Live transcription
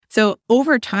So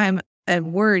over time, a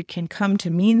word can come to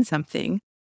mean something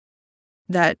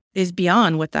that is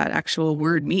beyond what that actual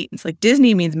word means. Like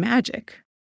Disney means magic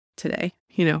today,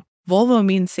 Volvo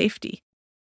means safety.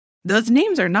 Those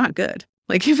names are not good.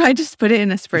 Like if I just put it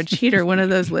in a spreadsheet or one of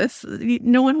those lists,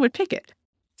 no one would pick it.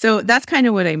 So that's kind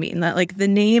of what I mean, that like the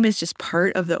name is just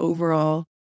part of the overall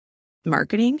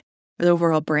marketing, the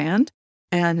overall brand.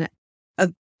 And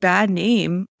a bad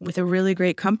name with a really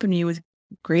great company with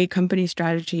great company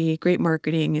strategy, great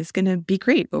marketing is going to be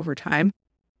great over time.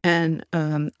 And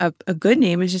a good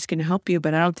name is just going to help you,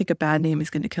 but I don't think a bad name is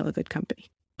going to kill a good company.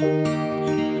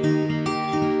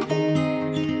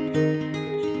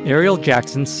 Arielle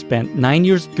Jackson spent 9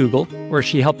 years at Google, where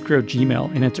she helped grow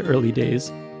Gmail in its early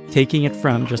days, taking it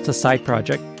from just a side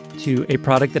project to a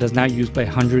product that is now used by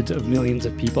hundreds of millions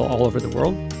of people all over the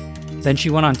world. Then she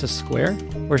went on to Square,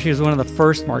 where she was one of the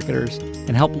first marketers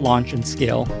and helped launch and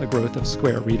scale the growth of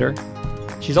Square Reader.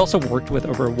 She's also worked with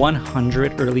over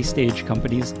 100 early-stage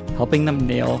companies, helping them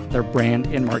nail their brand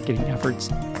and marketing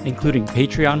efforts, including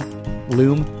Patreon,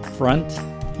 Loom, Front,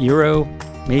 Eero,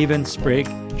 Maven, Sprig,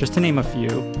 just to name a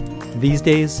few. These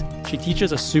days, she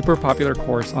teaches a super popular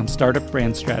course on startup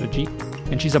brand strategy,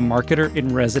 and she's a marketer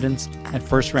in residence at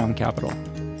First Round Capital.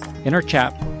 In our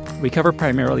chat, we cover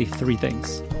primarily 3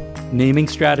 things: naming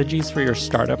strategies for your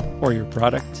startup or your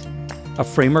product, a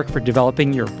framework for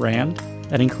developing your brand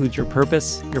that includes your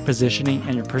purpose, your positioning,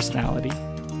 and your personality,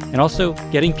 and also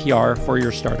getting PR for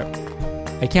your startup.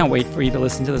 I can't wait for you to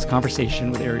listen to this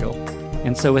conversation with Arielle.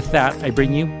 And so with that, I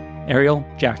bring you Arielle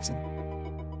Jackson.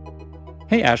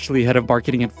 Hey, Ashley, head of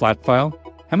marketing at Flatfile.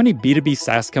 How many B2B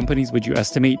SaaS companies would you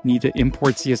estimate need to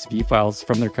import CSV files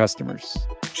from their customers?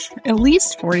 At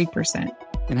least 40%.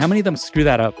 And how many of them screw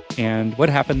that up? And what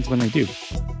happens when they do?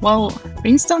 Well,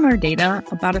 based on our data,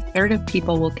 about a third of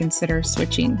people will consider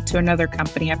switching to another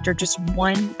company after just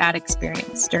one bad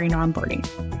experience during onboarding.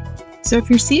 So if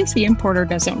your CSV importer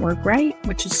doesn't work right,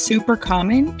 which is super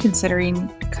common considering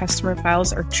customer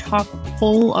files are chock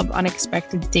full of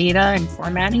unexpected data and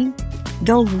formatting,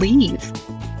 they'll leave.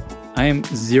 I am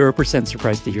 0%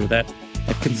 surprised to hear that.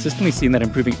 I've consistently seen that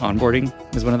improving onboarding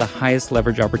is one of the highest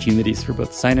leverage opportunities for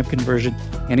both sign-up conversion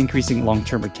and increasing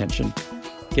long-term retention.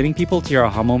 Getting people to your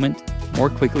aha moment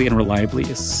more quickly and reliably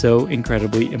is so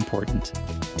incredibly important.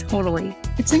 Totally.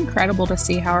 It's incredible to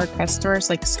see how our customers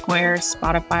like Square,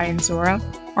 Spotify, and Zora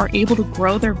are able to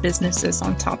grow their businesses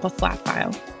on top of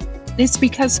Flatfile. It's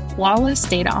because flawless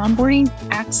data onboarding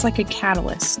acts like a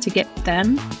catalyst to get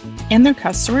them and their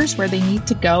customers where they need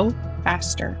to go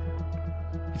faster.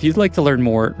 If you'd like to learn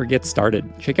more or get started,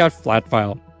 check out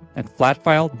Flatfile at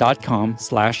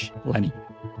flatfile.com/Lenny.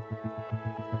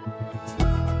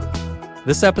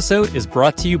 This episode is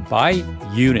brought to you by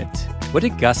Unit. What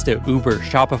did Gusto, Uber,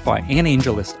 Shopify, and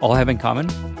AngelList all have in common?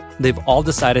 They've all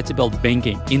decided to build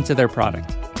banking into their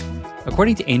product.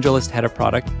 According to AngelList head of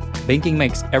product, banking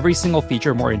makes every single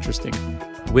feature more interesting.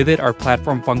 With it, our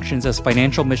platform functions as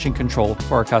financial mission control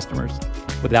for our customers.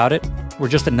 Without it, we're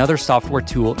just another software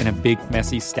tool in a big,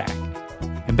 messy stack.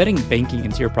 Embedding banking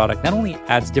into your product not only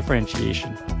adds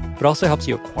differentiation, but also helps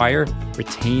you acquire,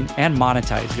 retain, and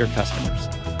monetize your customers.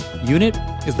 Unit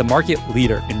is the market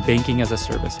leader in banking as a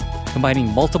service, combining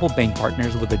multiple bank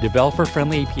partners with a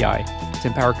developer-friendly API to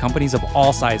empower companies of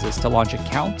all sizes to launch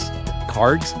accounts,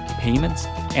 cards, payments,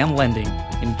 and lending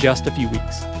in just a few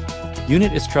weeks.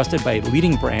 Unit is trusted by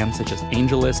leading brands such as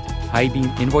AngelList,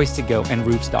 Highbeam, Invoice2Go, and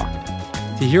Roofstock.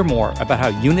 To hear more about how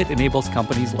Unit enables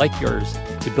companies like yours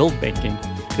to build banking,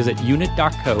 visit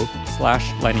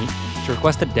unit.co/Lenny to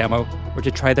request a demo or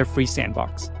to try their free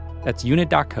sandbox. That's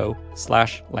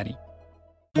unit.co/Lenny.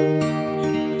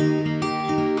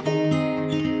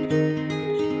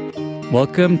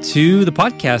 Welcome to the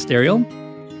podcast, Arielle.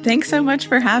 Thanks so much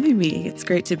for having me. It's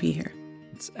great to be here.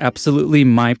 It's absolutely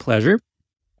my pleasure.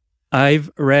 I've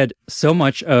read so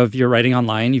much of your writing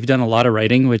online. You've done a lot of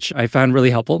writing, which I found really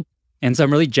helpful. And so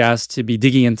I'm really jazzed to be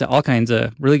digging into all kinds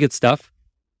of really good stuff.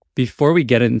 Before we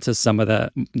get into some of the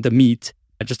meat,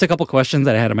 just a couple questions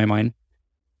that I had in my mind.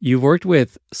 You've worked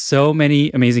with so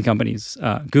many amazing companies,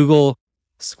 Google,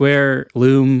 Square,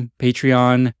 Loom,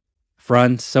 Patreon,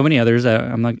 Front, so many others. I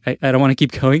don't want to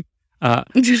keep going.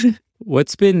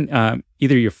 What's been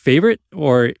either your favorite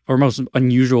or most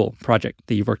unusual project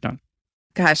that you've worked on?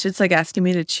 Gosh, it's like asking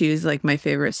me to choose like my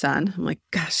favorite son. I'm like,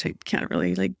 gosh, I can't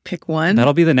really like pick one.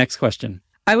 That'll be the next question.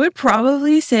 I would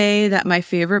probably say that my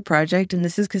favorite project, and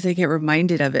this is because I get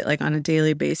reminded of it like on a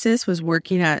daily basis, was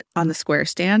working on the Square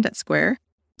stand at Square.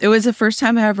 It was the first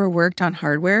time I ever worked on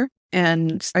hardware.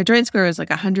 And I joined Square as like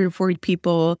 140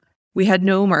 people. We had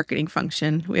no marketing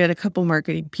function. We had a couple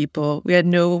marketing people. We had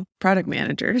no product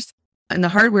managers. And the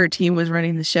hardware team was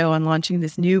running the show on launching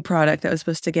this new product that was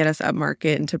supposed to get us up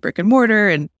market into brick and mortar.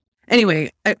 And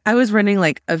anyway, I was running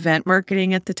like event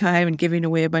marketing at the time and giving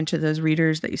away a bunch of those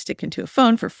readers that you stick into a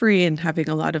phone for free and having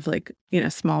a lot of like,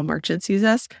 small merchants use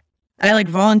us. I like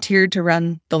volunteered to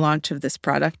run the launch of this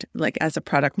product, like as a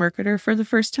product marketer for the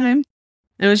first time.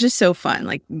 And it was just so fun,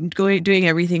 like doing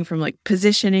everything from like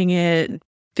positioning it,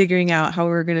 figuring out how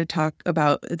we were going to talk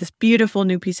about this beautiful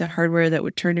new piece of hardware that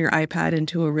would turn your iPad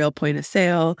into a real point of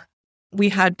sale. We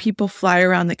had people fly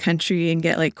around the country and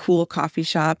get like cool coffee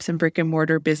shops and brick and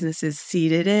mortar businesses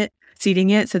seeding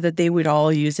it so that they would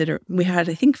all use it. We had,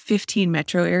 I think, 15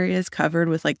 metro areas covered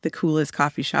with like the coolest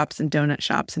coffee shops and donut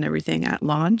shops and everything at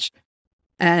launch.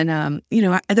 And,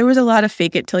 there was a lot of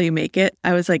fake it till you make it.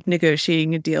 I was like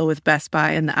negotiating a deal with Best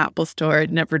Buy and the Apple Store.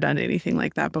 I'd never done anything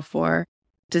like that before.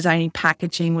 Designing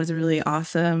packaging was really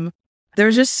awesome. There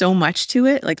was just so much to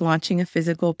it, like launching a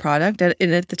physical product. And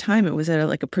at the time, it was at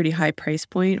a pretty high price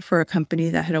point for a company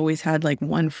that had always had like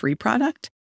one free product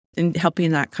and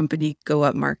helping that company go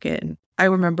up market. And I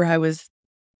remember I was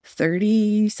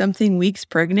 30 something weeks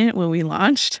pregnant when we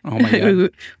launched. Oh my God.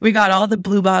 We got all the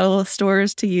Blue Bottle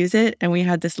stores to use it. And we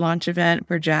had this launch event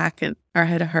where Jack and our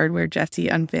head of hardware, Jesse,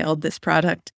 unveiled this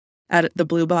product at the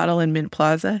Blue Bottle in Mint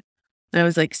Plaza. And I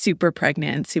was like super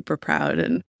pregnant and super proud.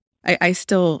 And I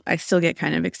still get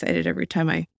kind of excited every time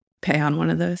I pay on one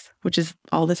of those, which is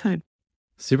all the time.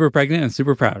 Super pregnant and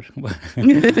super proud. I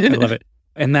love it.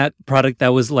 And that product,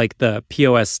 that was like the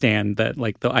POS stand, that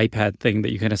like the iPad thing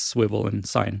that you kind of swivel and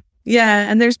sign.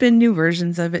 Yeah. And there's been new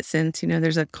versions of it since,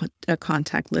 there's a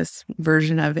contactless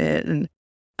version of it. And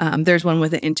there's one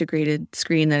with an integrated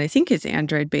screen that I think is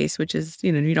Android based, which is,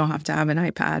 you don't have to have an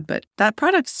iPad, but that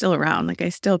product's still around. Like I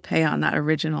still pay on that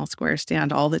original Square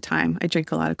stand all the time. I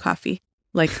drink a lot of coffee,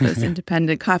 like those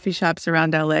independent coffee shops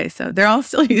around LA. So they're all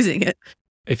still using it.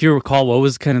 If you recall, what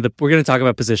was kind of we're going to talk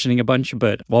about positioning a bunch,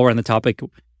 but while we're on the topic,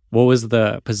 what was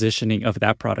the positioning of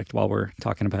that product while we're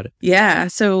talking about it? Yeah.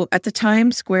 So at the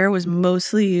time, Square was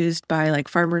mostly used by like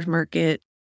farmers market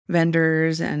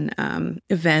vendors and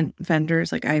event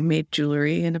vendors. Like I made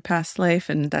jewelry in a past life,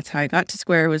 and that's how I got to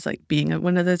Square, was like being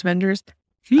one of those vendors.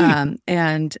 The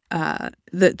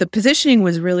positioning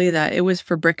was really that it was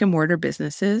for brick and mortar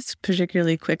businesses,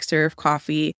 particularly quick serve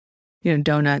coffee,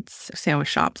 donuts, sandwich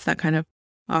shops, that kind of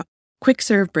quick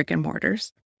serve brick and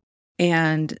mortars.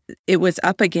 And it was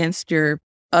up against your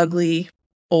ugly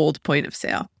old point of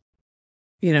sale,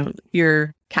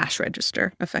 your cash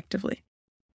register effectively.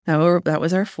 That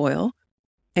was our foil.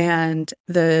 And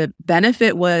the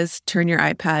benefit was turn your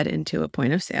iPad into a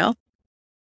point of sale.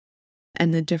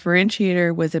 And the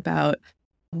differentiator was about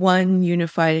one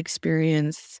unified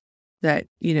experience that,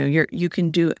 you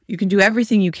can do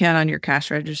everything you can on your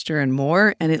cash register and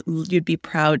more, and you'd be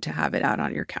proud to have it out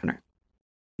on your counter.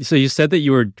 So you said that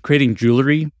you were creating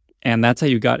jewelry, and that's how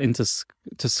you got into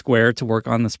Square to work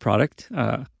on this product.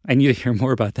 I need to hear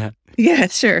more about that. Yeah,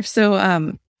 sure. So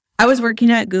I was working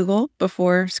at Google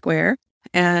before Square,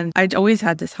 and I'd always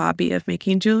had this hobby of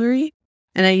making jewelry.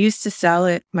 And I used to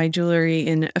sell my jewelry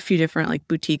in a few different like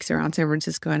boutiques around San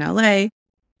Francisco and LA.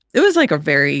 It was like a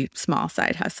very small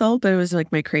side hustle, but it was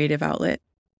like my creative outlet.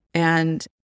 And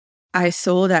I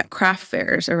sold at craft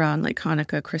fairs around like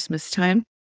Hanukkah, Christmas time.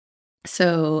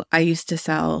 So I used to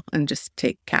sell and just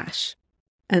take cash.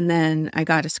 And then I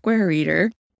got a Square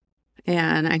reader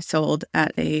and I sold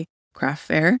at a craft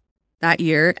fair that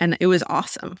year. And it was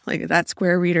awesome. Like that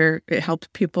Square reader, it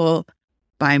helped people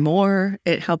buy more.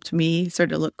 It helped me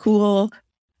sort of look cool.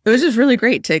 It was just really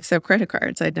great to accept credit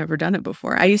cards. I'd never done it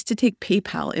before. I used to take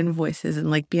PayPal invoices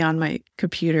and like be on my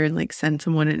computer and like send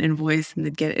someone an invoice and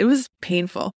they'd get it. It was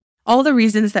painful. All the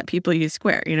reasons that people use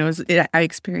Square, I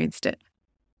experienced it.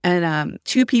 And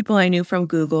two people I knew from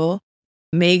Google,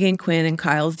 Megan Quinn and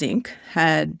Kyle Zink,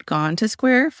 had gone to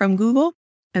Square from Google.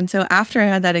 And so after I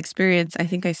had that experience, I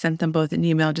think I sent them both an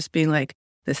email just being like,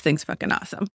 this thing's fucking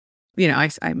awesome.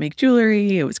 I make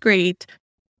jewelry. It was great.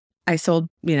 I sold,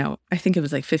 I think it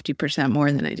was like 50%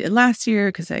 more than I did last year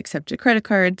because I accepted credit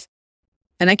cards.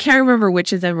 And I can't remember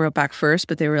which of them wrote back first,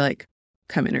 but they were like,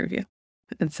 come interview.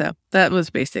 And so that was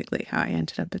basically how I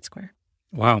ended up at Square.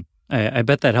 Wow. I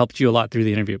bet that helped you a lot through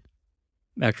the interview.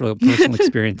 Actual personal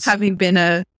experience. Having been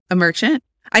a merchant,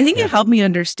 I think it helped me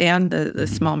understand the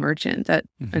small merchant that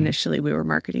initially we were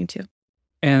marketing to.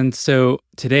 And so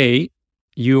today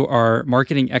you are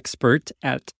marketing expert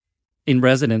in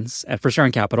residence at First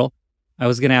Round Capital. I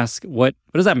was going to ask, what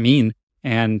does that mean?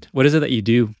 And what is it that you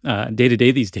do day to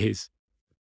day these days?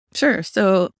 Sure.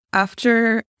 So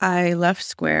after I left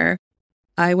Square,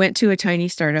 I went to a tiny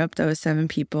startup that was 7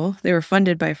 people. They were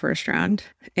funded by First Round,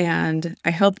 and I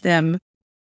helped them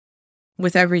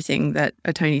with everything that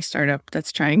a tiny startup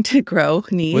that's trying to grow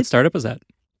needs. What startup was that?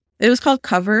 It was called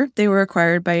Cover. They were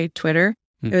acquired by Twitter.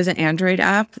 It was an Android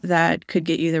app that could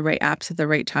get you the right apps at the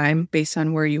right time based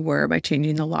on where you were by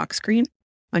changing the lock screen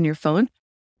on your phone.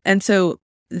 And so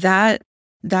that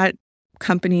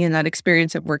company and that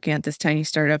experience of working at this tiny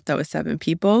startup that was 7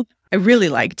 people, I really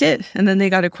liked it. And then they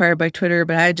got acquired by Twitter,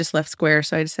 but I had just left Square.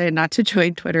 So I decided not to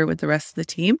join Twitter with the rest of the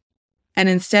team. And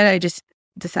instead, I just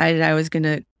decided I was going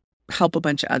to help a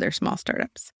bunch of other small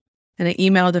startups. And I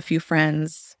emailed a few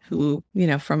friends who,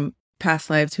 from past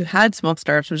lives who had small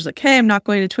startups, was like, hey, I'm not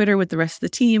going to Twitter with the rest of the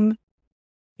team.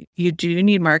 You do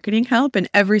need marketing help? And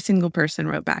every single person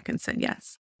wrote back and said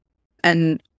yes.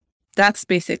 And that's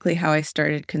basically how I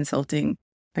started consulting.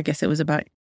 I guess it was about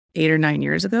 8 or 9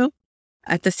 years ago.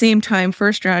 At the same time,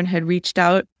 First Round had reached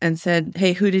out and said,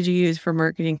 hey, who did you use for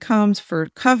marketing comms for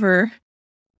Cover?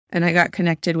 And I got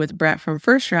connected with Brett from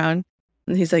First Round.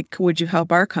 And he's like, would you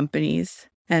help our companies?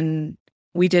 And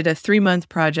we did a 3-month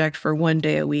project for 1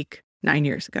 day a week 9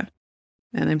 years ago.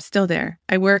 And I'm still there.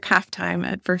 I work half-time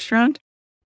at First Round.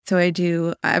 So I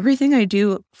do everything I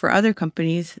do for other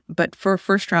companies, but for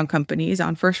First Round companies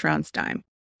on First Round's dime.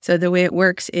 So the way it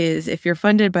works is if you're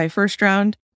funded by First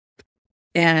Round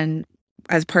and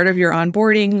as part of your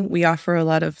onboarding, we offer a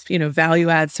lot of, value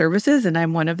add services, and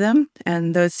I'm one of them.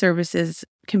 And those services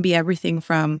can be everything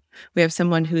from, we have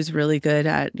someone who's really good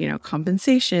at,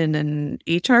 compensation and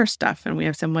HR stuff. And we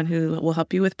have someone who will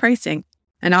help you with pricing,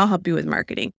 and I'll help you with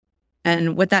marketing.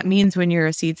 And what that means when you're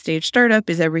a seed stage startup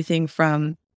is everything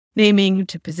from naming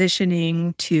to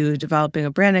positioning to developing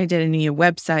a brand identity, a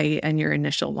website, and your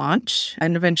initial launch,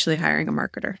 and eventually hiring a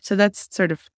marketer. So that's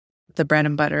sort of the bread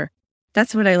and butter.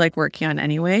 That's what I like working on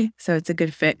anyway. So it's a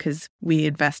good fit because we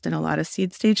invest in a lot of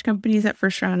seed stage companies at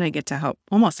First Round. I get to help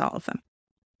almost all of them.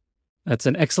 That's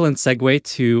an excellent segue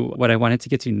to what I wanted to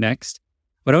get to next.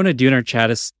 What I want to do in our chat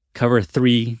is cover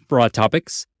 3 broad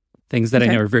topics, things that I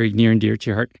know are very near and dear to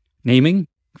your heart. Naming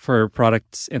for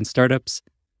products and startups,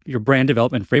 your brand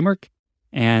development framework,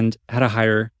 and how to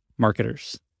hire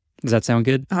marketers. Does that sound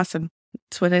good? Awesome.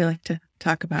 That's what I like to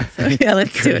talk about. So yeah,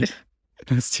 let's do it.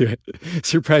 Let's do it.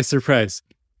 Surprise, surprise.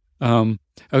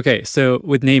 Okay, so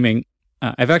with naming,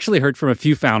 I've actually heard from a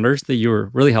few founders that you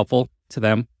were really helpful to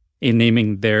them in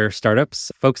naming their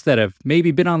startups, folks that have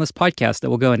maybe been on this podcast that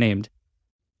will go unnamed.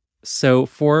 So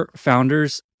for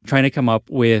founders trying to come up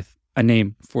with a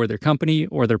name for their company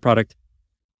or their product,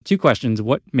 2 questions.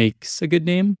 What makes a good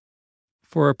name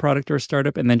for a product or a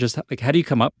startup? And then just how do you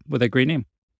come up with a great name?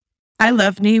 I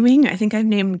love naming. I think I've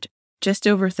named just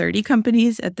over 30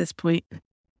 companies at this point.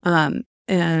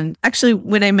 And actually,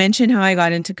 when I mentioned how I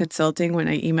got into consulting, when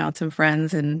I emailed some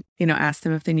friends and, asked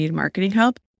them if they needed marketing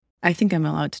help, I think I'm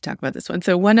allowed to talk about this one.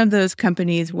 So one of those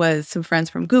companies was some friends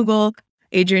from Google,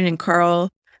 Adrian and Carl.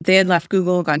 They had left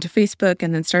Google, gone to Facebook,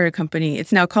 and then started a company.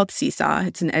 It's now called Seesaw.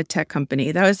 It's an ed tech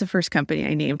company. That was the first company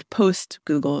I named post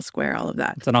Google, Square, all of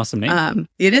that. It's an awesome name.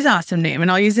 It is an awesome name, and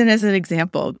I'll use it as an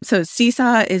example. So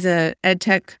Seesaw is a ed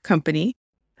tech company.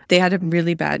 They had a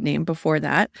really bad name before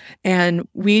that. And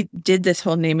we did this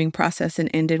whole naming process and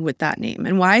ended with that name.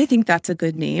 And why I think that's a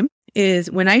good name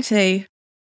is when I say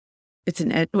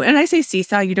when I say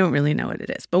Seesaw, you don't really know what it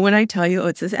is. But when I tell you,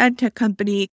 it's this ed tech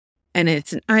company, and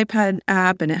it's an iPad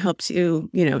app, and it helps you,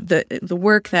 the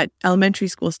work that elementary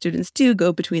school students do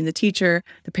go between the teacher,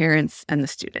 the parents, and the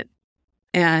student.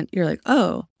 And you're like,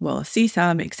 oh, well,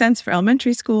 Seesaw makes sense for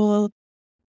elementary school.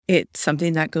 It's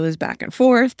something that goes back and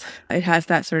forth. It has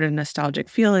that sort of nostalgic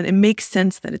feel, and it makes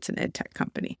sense that it's an ed tech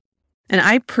company. And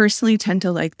I personally tend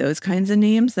to like those kinds of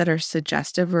names that are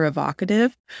suggestive or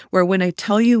evocative, where when I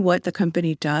tell you what the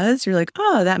company does, you're like,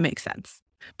 oh, that makes sense.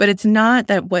 But it's not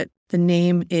that what the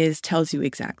name tells you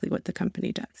exactly what the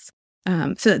company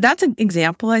does. So that's an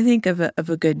example, I think, of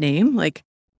a good name. Like,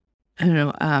 I don't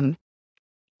know,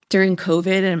 during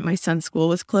COVID and my son's school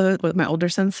was closed, my older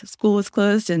son's school was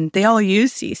closed, and they all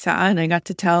use Seesaw. And I got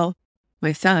to tell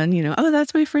my son, oh,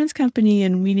 that's my friend's company.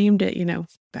 And we named it,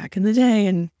 back in the day.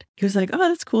 And he was like, oh,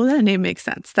 that's cool. That name makes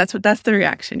sense. That's the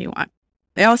reaction you want.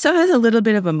 It also has a little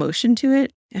bit of emotion to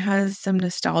it. It has some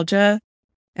nostalgia.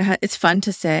 It's fun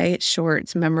to say. It's short.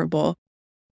 It's memorable.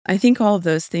 I think all of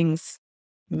those things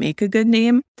make a good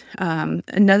name.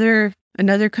 Another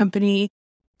company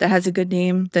that has a good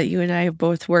name that you and I have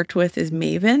both worked with is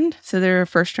Maven. So they're a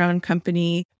First Round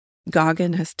company.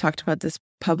 Goggin has talked about this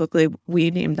publicly. We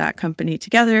named that company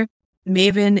together.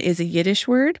 Maven is a Yiddish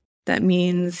word that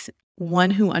means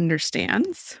one who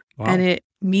understands. Wow. And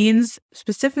means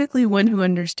specifically one who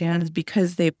understands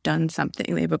because they've done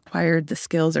something. They've acquired the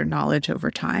skills or knowledge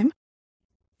over time.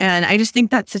 And I just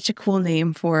think that's such a cool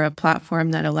name for a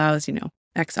platform that allows,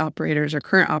 ex-operators or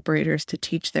current operators to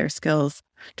teach their skills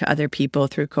to other people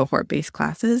through cohort-based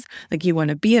classes. Like you want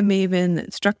to be a Maven, the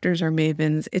instructors are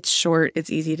Mavens. It's short,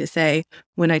 it's easy to say.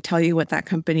 When I tell you what that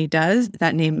company does,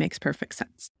 that name makes perfect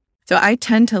sense. So I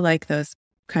tend to like those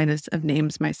kinds of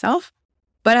names myself.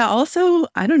 But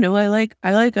I don't know, I like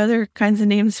other kinds of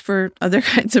names for other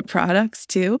kinds of products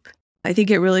too. I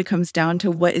think it really comes down to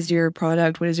what is your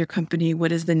product, what is your company,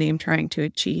 what is the name trying to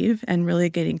achieve, and really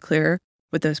getting clear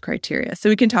with those criteria. So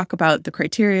we can talk about the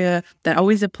criteria that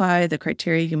always apply, the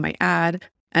criteria you might add,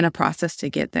 and a process to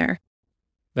get there.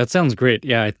 That sounds great.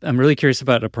 Yeah, I'm really curious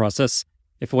about a process.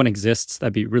 If one exists,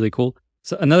 that'd be really cool.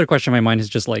 So another question in my mind is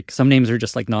just like, some names are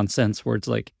just like nonsense words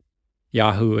like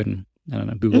Yahoo and I don't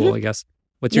know, Google, I guess.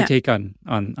 What's your take on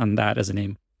that as a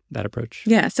name, that approach?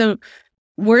 Yeah. So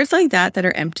words like that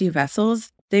are empty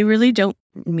vessels, they really don't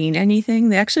mean anything.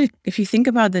 They actually, if you think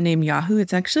about the name Yahoo,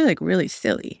 it's actually like really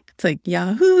silly. It's like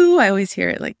Yahoo. I always hear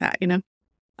it like that,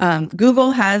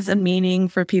 Google has a meaning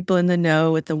for people in the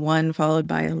know with the 1 followed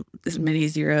by as many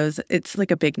zeros. It's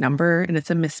like a big number and it's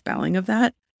a misspelling of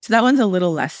that. So that one's a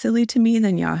little less silly to me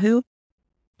than Yahoo.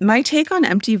 My take on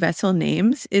empty vessel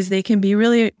names is they can be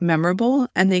really memorable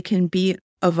and they can be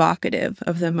evocative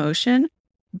of the emotion,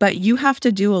 but you have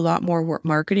to do a lot more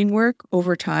marketing work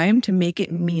over time to make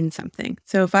it mean something.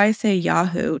 So if I say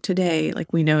Yahoo today,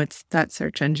 like we know it's that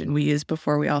search engine we used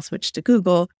before we all switched to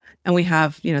Google, and we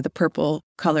have, the purple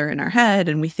color in our head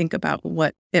and we think about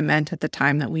what it meant at the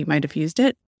time that we might have used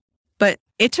it. But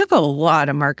it took a lot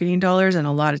of marketing dollars and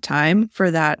a lot of time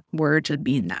for that word to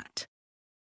mean that.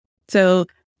 So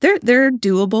they're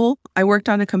doable. I worked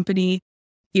on a company,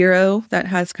 Eero, that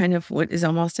has kind of what is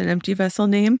almost an empty vessel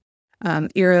name.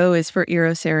 Eero is for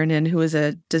Eero Saarinen, who is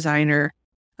a designer.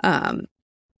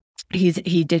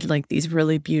 He did like these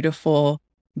really beautiful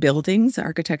buildings,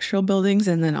 architectural buildings,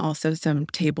 and then also some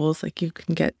tables. Like you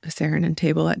can get a Saarinen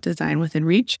table at Design Within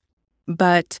Reach.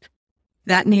 But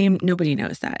that name, nobody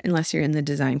knows that unless you're in the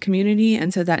design community.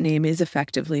 And so that name is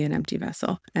effectively an empty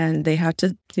vessel. And they have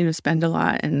to, spend a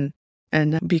lot and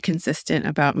be consistent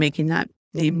about making that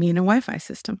name mean a Wi-Fi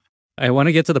system. I want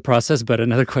to get to the process, but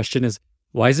another question is,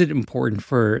 why is it important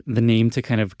for the name to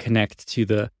kind of connect to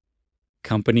the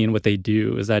company and what they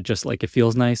do? Is that just like it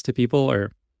feels nice to people,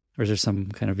 or is there some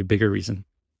kind of a bigger reason?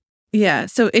 Yeah,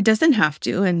 so it doesn't have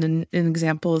to. And in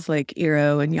examples like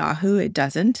Eero and Yahoo, it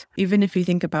doesn't. Even if you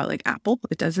think about like Apple,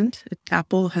 it doesn't.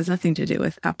 Apple has nothing to do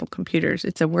with Apple computers.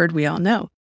 It's a word we all know.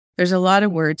 There's a lot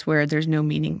of words where there's no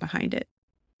meaning behind it.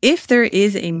 If there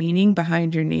is a meaning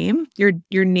behind your name,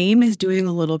 your name is doing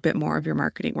a little bit more of your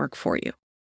marketing work for you.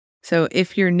 So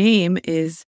if your name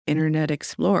is Internet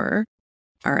Explorer,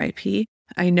 RIP,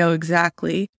 I know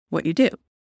exactly what you do.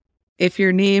 If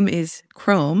your name is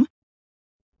Chrome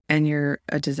and you're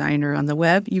a designer on the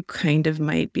web, you kind of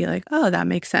might be like, oh, that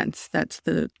makes sense. That's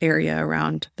the area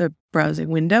around the browsing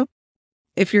window.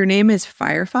 If your name is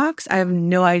Firefox, I have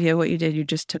no idea what you did. You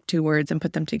just took 2 words and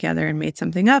put them together and made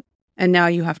something up. And now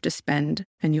you have to spend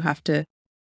and you have to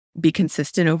be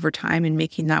consistent over time in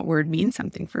making that word mean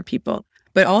something for people.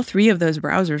 But all 3 of those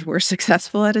browsers were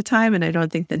successful at a time, and I don't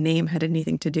think the name had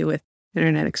anything to do with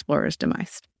Internet Explorer's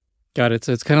demise. Got it.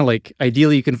 So it's kind of like,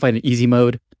 ideally you can find an easy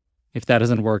mode. If that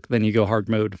doesn't work, then you go hard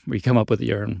mode, where you come up with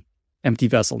your own empty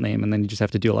vessel name, and then you just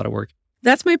have to do a lot of work.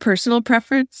 That's my personal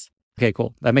preference. Okay,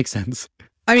 cool. That makes sense.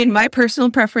 I mean, my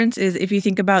personal preference is, if you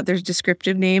think about, there's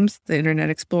descriptive names, the Internet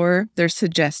Explorer, there's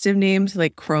suggestive names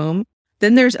like Chrome.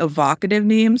 Then there's evocative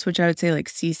names, which I would say like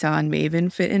Seesaw and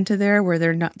Maven fit into there, where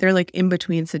they're like in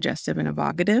between suggestive and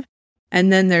evocative.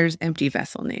 And then there's empty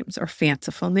vessel names or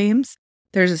fanciful names.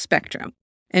 There's a spectrum.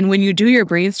 And when you do your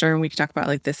brainstorm, we can talk about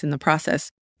like this in the process,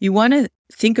 you want to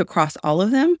think across all of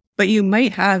them, but you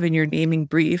might have in your naming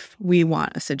brief, we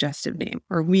want a suggestive name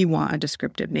or we want a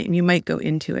descriptive name. You might go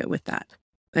into it with that.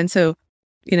 And so,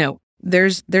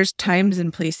 there's times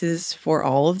and places for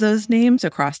all of those names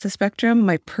across the spectrum.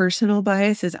 My personal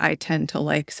bias is I tend to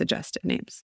like suggestive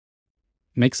names.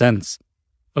 Makes sense.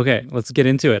 Okay, let's get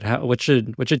into it. What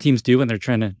should teams do when they're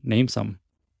trying to name some?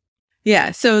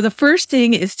 Yeah, so the first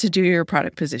thing is to do your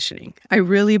product positioning. I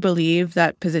really believe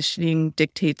that positioning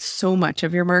dictates so much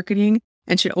of your marketing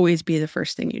and should always be the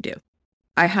first thing you do.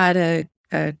 I had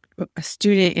a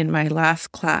student in my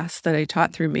last class that I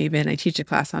taught through Maven. I teach a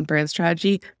class on brand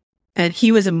strategy. And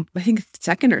he was I think,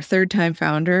 2nd or 3rd time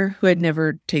founder who had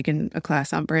never taken a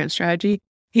class on brand strategy.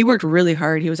 He worked really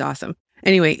hard. He was awesome.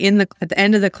 Anyway, at the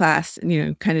end of the class,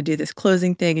 kind of do this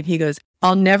closing thing. And he goes,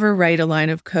 I'll never write a line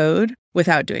of code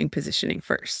without doing positioning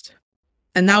first.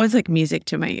 And that was like music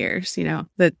to my ears,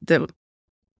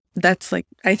 that's like,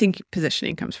 I think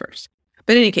positioning comes first.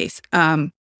 But in any case,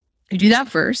 you do that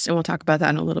first, and we'll talk about that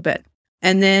in a little bit.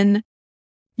 And then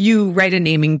you write a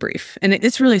naming brief. And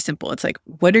it's really simple. It's like,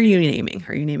 what are you naming?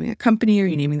 Are you naming a company? Are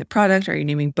you naming the product? Are you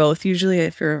naming both? Usually,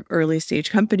 if you're an early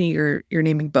stage company, you're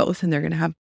naming both, and they're going to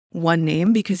have one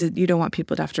name because you don't want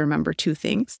people to have to remember two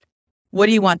things. What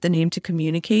do you want the name to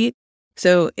communicate?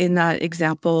 So in that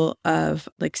example of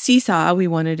like Seesaw, we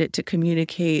wanted it to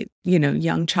communicate,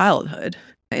 young childhood.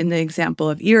 In the example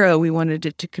of Eero, we wanted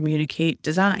it to communicate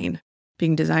design,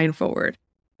 being design forward.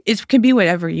 It can be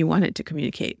whatever you want it to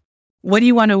communicate. What do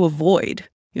you want to avoid?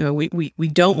 We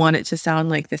don't want it to sound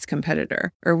like this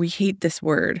competitor, or we hate this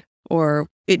word, or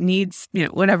it needs,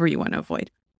 whatever you want to avoid.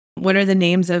 What are the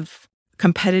names of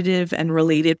competitive and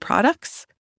related products?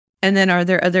 And then are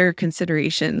there other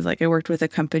considerations? Like I worked with a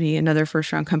company, another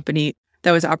first-round company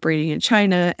that was operating in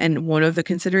China. And one of the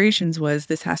considerations was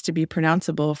this has to be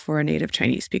pronounceable for a native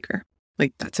Chinese speaker.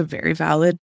 Like that's a very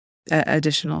valid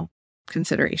additional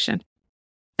consideration.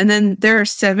 And then there are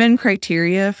 7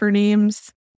 criteria for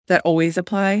names that always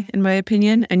apply, in my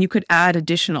opinion. And you could add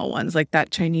additional ones, like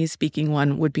that Chinese speaking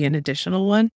one would be an additional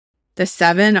one. The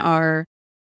 7 are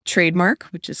trademark,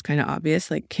 which is kind of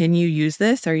obvious. Like, can you use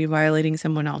this? Are you violating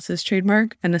someone else's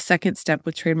trademark? And the second step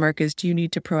with trademark is, do you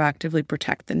need to proactively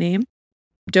protect the name?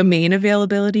 Domain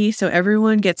availability. So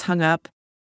everyone gets hung up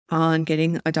on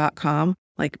getting a .com,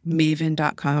 like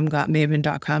maven.com got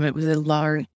maven.com. It was a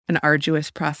long and arduous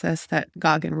process that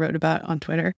Goggin wrote about on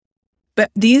Twitter.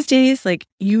 But these days, like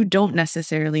you don't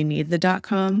necessarily need the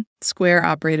 .com. Square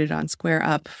operated on Square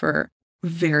Up for a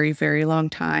very, very long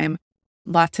time.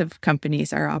 Lots of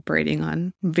companies are operating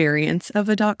on variants of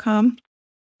a .com.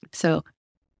 So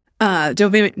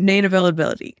domain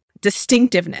availability,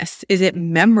 distinctiveness. Is it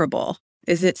memorable?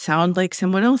 Is it sound like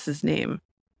someone else's name?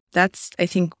 That's, I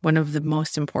think, one of the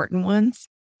most important ones.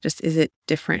 Just, is it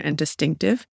different and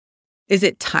distinctive? Is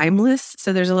it timeless?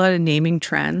 So there's a lot of naming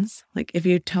trends. Like if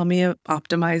you tell me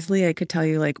Optimizely, I could tell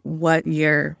you like what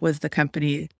year was the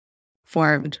company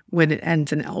formed when it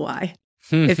ends in LY.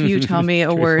 If you tell me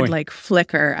a word like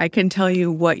Flickr, I can tell you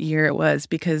what year it was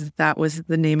because that was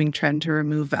the naming trend to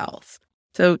remove vowels.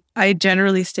 So I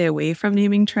generally stay away from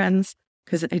naming trends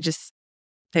because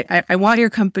I want your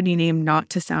company name not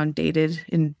to sound dated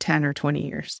in 10 or 20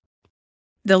 years.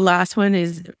 The last one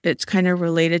is, it's kind of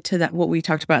related to that, what we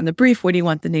talked about in the brief. What do you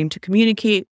want the name to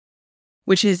communicate?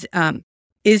 Which is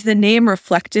the name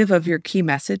reflective of your key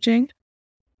messaging?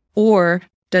 Or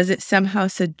does it somehow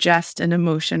suggest an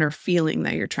emotion or feeling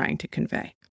that you're trying to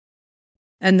convey?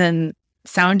 And then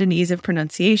sound and ease of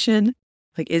pronunciation.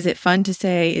 Like, is it fun to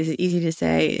say? Is it easy to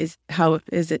say? How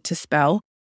is it to spell?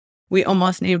 We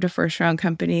almost named a first-round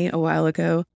company a while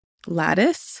ago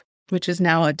Lattice, which is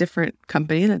now a different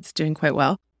company that's doing quite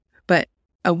well. But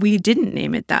we didn't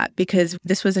name it that because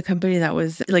this was a company that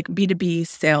was like B2B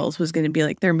sales was going to be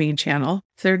like their main channel.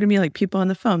 So there were going to be like people on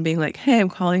the phone being like, hey, I'm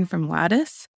calling from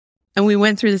Lattice. And we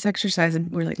went through this exercise and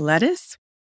we're like, lettuce?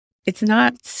 It's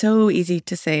not so easy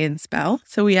to say and spell.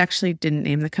 So we actually didn't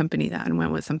name the company that and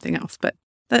went with something else. But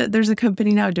there's a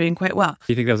company now doing quite well.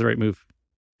 Do you think that was the right move?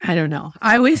 I don't know.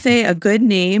 I always say a good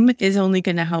name is only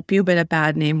going to help you, but a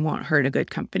bad name won't hurt a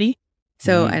good company.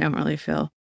 So I don't really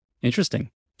feel. Interesting.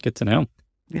 Good to know.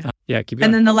 Yeah, keep going.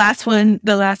 And then the last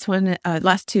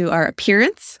two are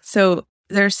appearance. So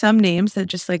there are some names that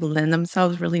just like lend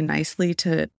themselves really nicely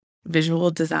to visual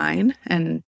design,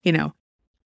 and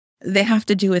they have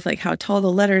to do with like how tall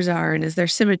the letters are and is there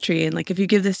symmetry, and like if you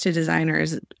give this to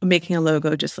designers, making a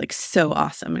logo just like so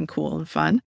awesome and cool and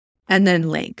fun. And then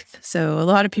length. So a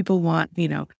lot of people want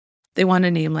they want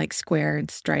a name like Square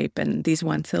and Stripe and these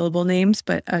 1-syllable names,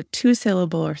 but a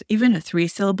 2-syllable or even a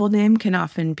 3-syllable name can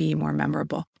often be more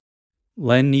memorable.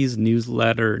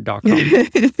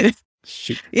 Lenny'sNewsletter.com.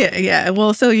 Shoot. Yeah.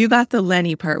 Well, so you got the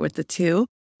Lenny part with the 2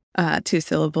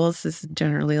 syllables is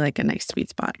generally like a nice sweet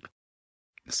spot.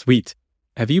 Sweet.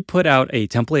 Have you put out a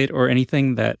template or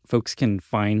anything that folks can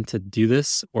find to do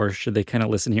this, or should they kind of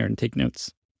listen here and take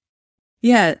notes?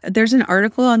 Yeah, there's an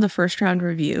article on the First Round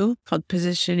Review called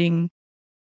Positioning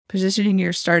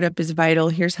Your Startup is Vital.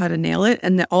 Here's how to nail it.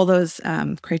 And all those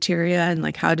criteria and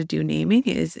like how to do naming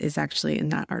is actually in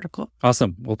that article.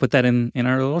 Awesome. We'll put that in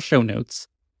our little show notes.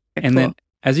 Okay, and cool. then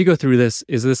as you go through this,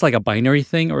 is this like a binary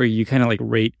thing, or you kind of like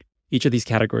rate each of these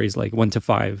categories like 1 to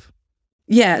 5?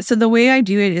 Yeah. So the way I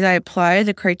do it is I apply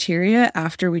the criteria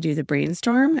after we do the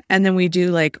brainstorm. And then we do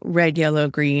like red, yellow,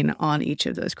 green on each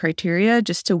of those criteria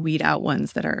just to weed out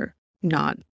ones that are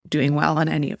not doing well on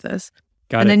any of those.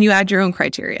 Got And it. then you add your own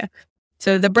criteria.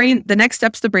 So the next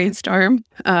step's the brainstorm.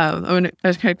 I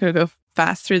was kind of going to go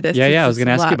fast through this. Yeah. I was It's going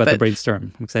to a ask you lot, about the but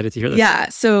brainstorm. I'm excited to hear this. yeah.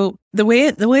 So the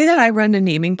way that I run a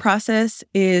naming process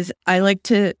is I like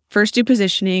to first do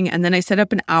positioning, and then I set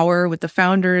up an hour with the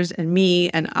founders and me,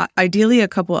 and ideally a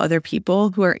couple other people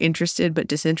who are interested but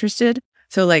disinterested.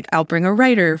 So like I'll bring a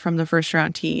writer from the first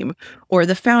round team, or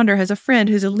the founder has a friend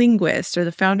who's a linguist, or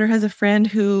the founder has a friend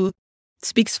who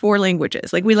speaks 4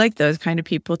 languages. Like we like those kind of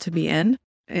people to be in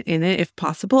it if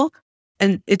possible.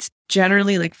 And it's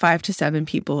generally like 5 to 7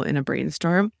 people in a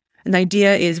brainstorm. And the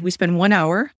idea is we spend 1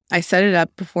 hour, I set it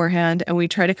up beforehand, and we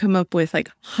try to come up with like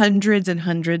hundreds and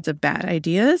hundreds of bad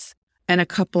ideas and a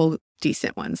couple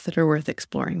decent ones that are worth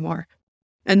exploring more.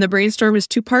 And the brainstorm is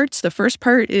 2 parts. The first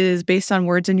part is based on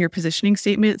words in your positioning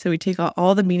statement. So we take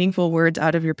all the meaningful words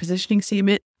out of your positioning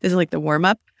statement. This is like the warm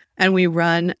up. And we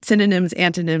run synonyms,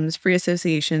 antonyms, free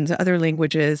associations, other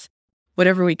languages,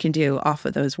 whatever we can do off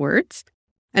of those words.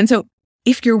 And so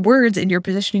if your words in your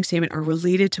positioning statement are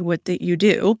related to what that you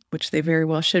do, which they very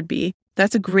well should be,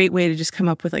 that's a great way to just come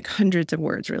up with like hundreds of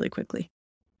words really quickly.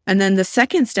 And then the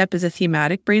second step is a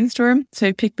thematic brainstorm. So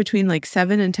I pick between like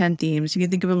 7 and 10 themes. You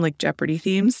can think of them like Jeopardy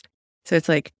themes. So it's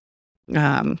like,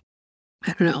 I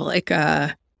don't know, like,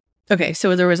 okay,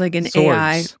 so there was like an Swords.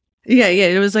 AI. Yeah,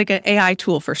 it was like an AI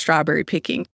tool for strawberry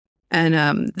picking.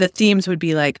 And the themes would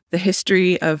be like the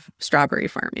history of strawberry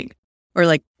farming, or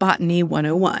like botany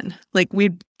 101, like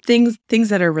things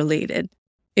that are related.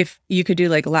 If you could do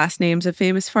like last names of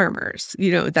famous farmers,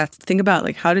 that's the thing about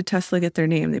like how did Tesla get their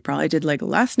name? They probably did like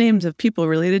last names of people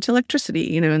related to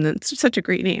electricity, and it's such a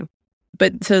great name.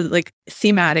 But so like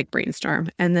thematic brainstorm,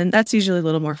 and then that's usually a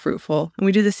little more fruitful. And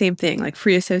we do the same thing, like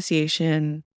free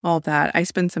association, all that. I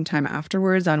spend some time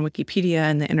afterwards on Wikipedia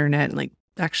and the internet and like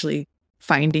actually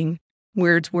finding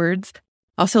words.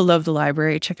 Also love the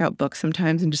library. Check out books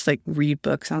sometimes and just like read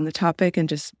books on the topic and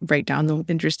just write down the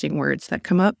interesting words that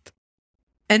come up.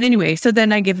 And anyway, so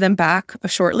then I give them back a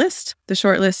short list. The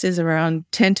short list is around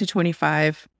 10 to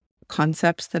 25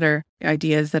 concepts that are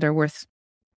ideas that are worth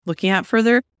looking at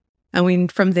further. And we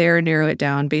from there narrow it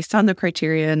down based on the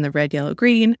criteria in the red, yellow,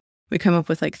 green. We come up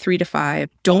with like 3 to 5.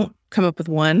 Don't come up with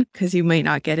one because you might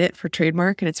not get it for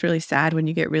trademark. And it's really sad when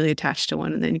you get really attached to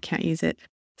one and then you can't use it.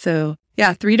 So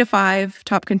yeah, 3 to 5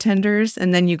 top contenders.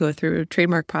 And then you go through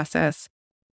trademark process,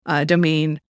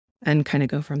 domain, and kind of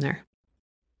go from there.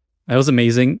 That was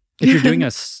amazing. If you're doing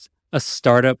a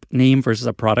startup name versus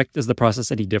a product, is the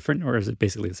process any different, or is it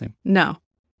basically the same? No,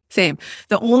 same.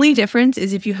 The only difference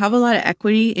is if you have a lot of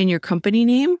equity in your company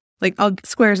name, like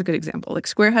Square is a good example. Like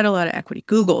Square had a lot of equity.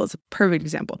 Google is a perfect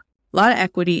example. A lot of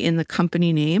equity in the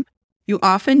company name. You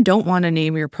often don't want to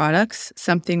name your products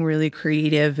something really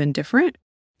creative and different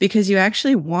because you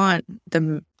actually want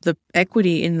the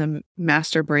equity in the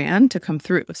master brand to come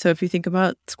through. So if you think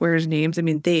about Square's names, I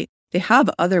mean, they have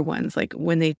other ones, like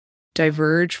when they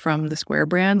diverge from the Square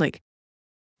brand, like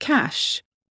Cash,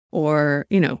 or,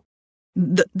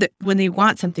 when they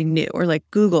want something new, or like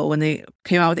Google, when they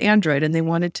came out with Android and they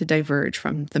wanted to diverge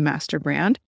from the master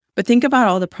brand. But think about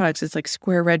all the products. It's like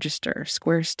Square Register,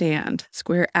 Square Stand,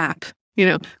 Square App,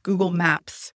 Google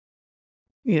Maps.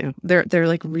 They're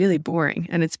like really boring.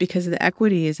 And it's because the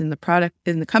equity is in the product,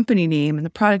 in the company name, and the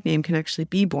product name can actually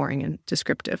be boring and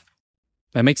descriptive.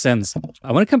 That makes sense.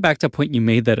 I want to come back to a point you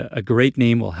made that a great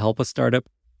name will help a startup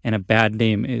and a bad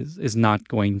name is not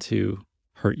going to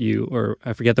hurt you, or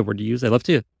I forget the word you use. I'd love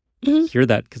to hear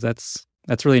that because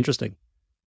that's really interesting.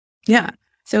 Yeah.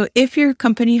 So if your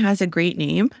company has a great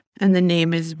name and the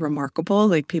name is remarkable,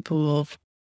 like people will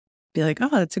be like, oh,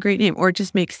 that's a great name, or it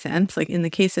just makes sense. Like in the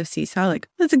case of Seesaw, like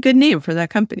that's a good name for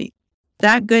that company.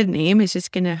 That good name is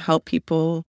just going to help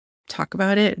people talk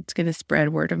about it. It's going to spread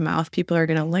word of mouth. People are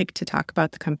going to like to talk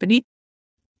about the company.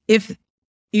 If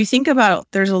you think about,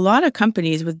 there's a lot of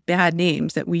companies with bad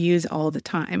names that we use all the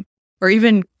time, or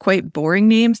even quite boring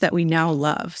names that we now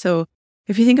love. So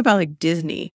if you think about like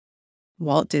Disney,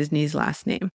 Walt Disney's last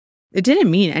name, it didn't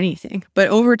mean anything, but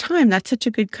over time, that's such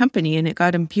a good company and it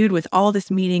got imbued with all this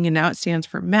meaning, and now it stands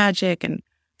for magic and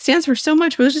stands for so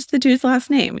much, but it was just the dude's last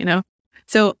name,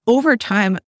 So over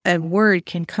time, a word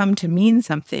can come to mean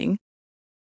something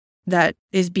that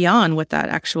is beyond what that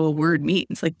actual word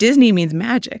means. Like Disney means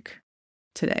magic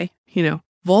today,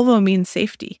 Volvo means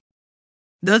safety.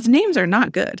 Those names are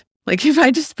not good. Like if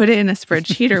I just put it in a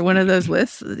spreadsheet or one of those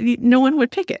lists, no one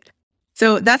would pick it.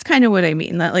 So that's kind of what I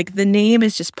mean, that like the name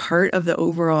is just part of the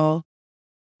overall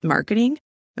marketing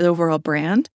or the overall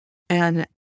brand. And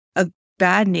a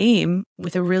bad name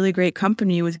with a really great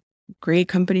company with great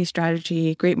company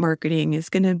strategy, great marketing is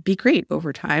going to be great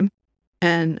over time.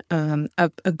 And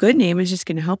a good name is just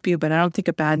going to help you, but I don't think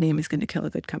a bad name is going to kill a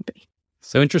good company.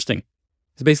 So interesting.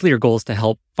 So basically your goal is to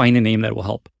help find a name that will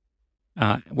help.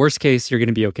 Worst case, you're going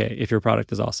to be okay if your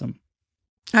product is awesome.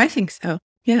 I think so.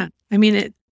 Yeah. I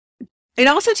mean, it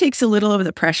also takes a little of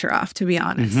the pressure off, to be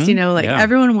honest.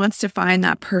 Everyone wants to find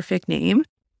that perfect name.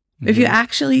 If you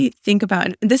actually think about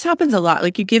it, this happens a lot.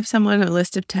 Like you give someone a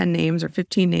list of 10 names or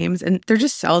 15 names, and they're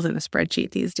just cells in a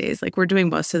spreadsheet these days. Like we're doing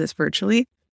most of this virtually.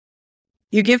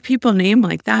 You give people a name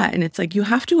like that, and it's like you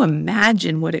have to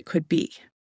imagine what it could be.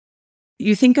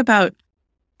 You think about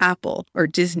Apple or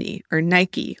Disney or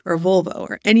Nike or Volvo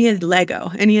or any of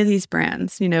Lego, any of these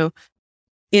brands, in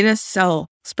a cell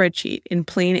spreadsheet in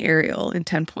plain Arial in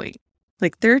 10 point.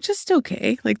 Like they're just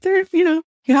okay. Like they're, you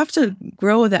have to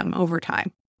grow them over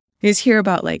time. You just hear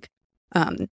about I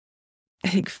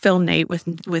think Phil Knight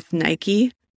with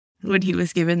Nike, when he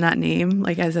was given that name,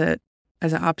 like as an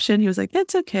option, he was like,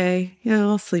 it's okay.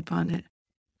 I'll sleep on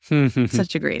it.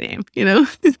 Such a great name,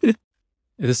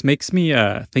 This makes me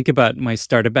think about my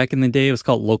startup back in the day. It was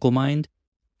called Local Mind.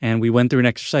 And we went through an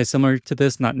exercise similar to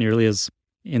this, not nearly as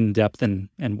in-depth and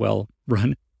well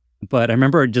run. But I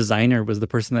remember our designer was the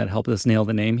person that helped us nail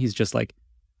the name. He's just like,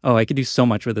 oh, I could do so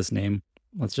much with this name.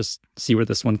 Let's just see where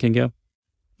this one can go.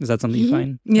 Is that something you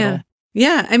find? Yeah.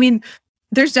 Yeah. I mean,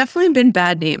 there's definitely been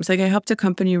bad names. Like I helped a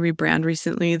company rebrand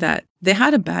recently that they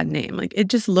had a bad name. Like it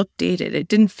just looked dated. It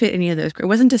didn't fit any of those. It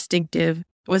wasn't distinctive.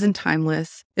 It wasn't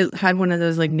timeless. It had one of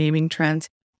those like naming trends.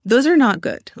 Those are not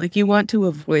good. Like you want to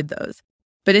avoid those.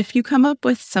 But if you come up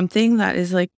with something that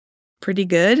is like pretty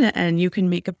good and you can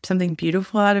make up something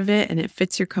beautiful out of it and it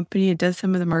fits your company, it does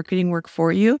some of the marketing work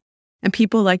for you, and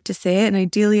people like to say it, and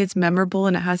ideally it's memorable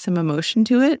and it has some emotion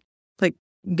to it, like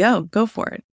go for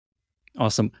it.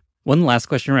 Awesome. One last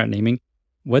question around naming.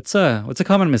 What's a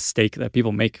common mistake that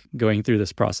people make going through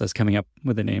this process, coming up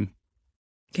with a name?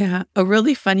 Yeah, a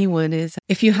really funny one is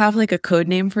if you have like a code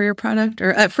name for your product,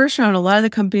 or at First Round, a lot of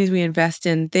the companies we invest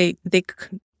in, they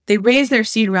raise their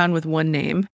seed round with one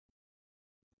name.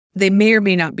 They may or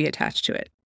may not be attached to it.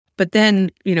 But then,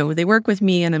 they work with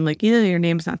me and I'm like, your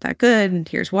name's not that good and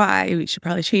here's why, we should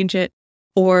probably change it.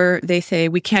 Or they say,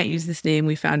 we can't use this name.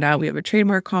 We found out we have a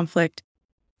trademark conflict.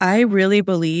 I really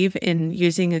believe in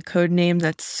using a code name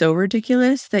that's so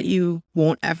ridiculous that you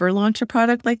won't ever launch a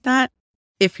product like that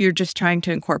if you're just trying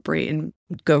to incorporate and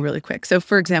go really quick. So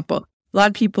for example, a lot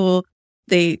of people,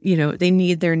 they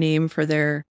need their name for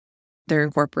their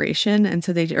incorporation. And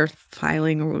so they are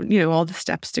filing, all the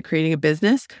steps to creating a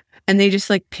business. And they just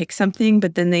like pick something,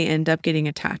 but then they end up getting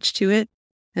attached to it.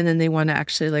 And then they want to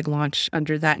actually like launch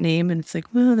under that name. And it's like,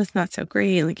 well, that's not so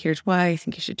great. Like, here's why I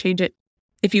think you should change it.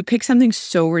 If you pick something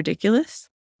so ridiculous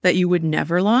that you would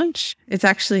never launch, it's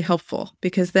actually helpful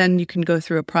because then you can go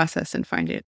through a process and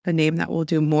find a name that will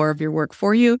do more of your work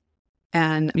for you.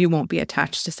 And you won't be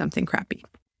attached to something crappy.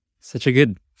 Such a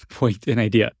good point and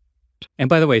idea. And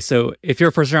by the way, so if you're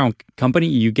a first round company,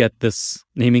 you get this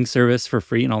naming service for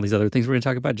free and all these other things we're going to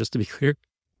talk about, just to be clear.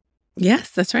 Yes,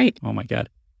 that's right. Oh my God.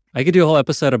 I could do a whole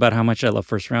episode about how much I love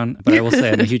First Round, but I will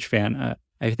say I'm a huge fan.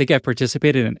 I think I've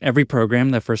participated in every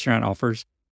program that First Round offers.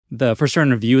 The First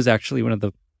Round review is actually one of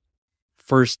the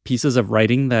first pieces of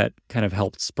writing that kind of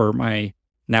helped spur my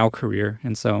now career.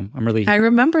 And so I'm really... I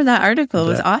remember that article.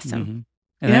 It was awesome. Mm-hmm.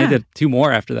 And then I did 2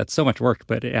 more after that. So much work,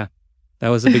 but yeah, that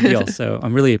was a big deal. So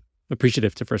I'm really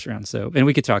appreciative to First Round. So, and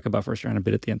we could talk about First Round a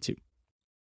bit at the end too.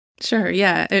 Sure.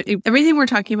 Yeah. Everything we're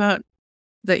talking about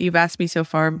that you've asked me so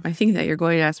far, I think that you're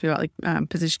going to ask me about like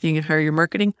positioning and hire your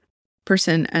marketing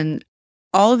person. And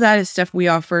all of that is stuff we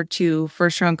offer to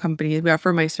First Round companies. We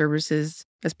offer my services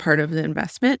as part of the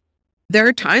investment. There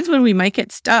are times when we might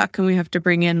get stuck and we have to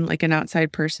bring in like an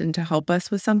outside person to help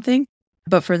us with something.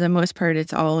 But for the most part,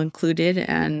 it's all included.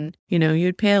 And,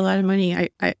 you'd pay a lot of money.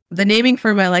 The naming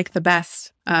firm I like the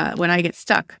best when I get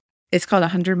stuck, it's called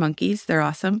 100 Monkeys. They're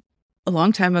awesome. A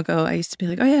long time ago, I used to be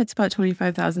like, oh yeah, it's about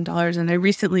 $25,000. And I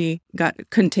recently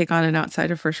couldn't take on an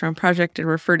outsider First Round project and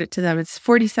referred it to them. It's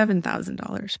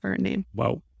 $47,000 for a name.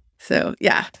 Wow. So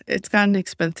yeah, it's gotten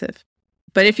expensive.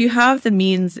 But if you have the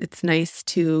means, it's nice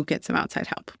to get some outside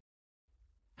help.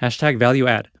 #value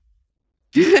add.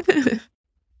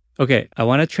 Okay, I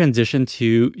want to transition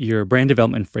to your brand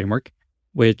development framework,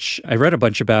 which I read a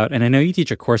bunch about, and I know you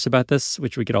teach a course about this,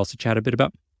 which we could also chat a bit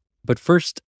about. But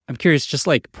first, I'm curious, just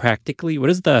like practically, why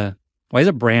is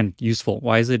a brand useful?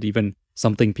 Why is it even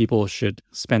something people should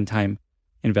spend time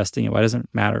investing in? Why does it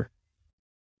matter?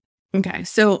 Okay,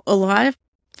 so a lot of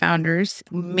founders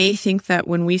may think that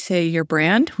when we say your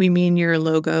brand, we mean your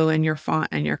logo and your font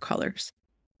and your colors.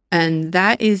 And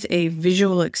that is a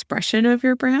visual expression of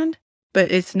your brand.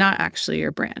 but it's not actually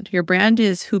your brand. Your brand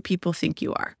is who people think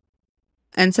you are.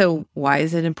 And so why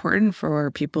is it important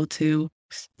for people to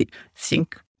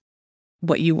think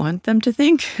what you want them to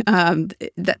think?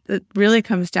 That really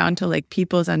comes down to like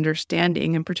people's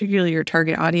understanding, and particularly your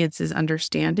target audience's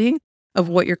understanding of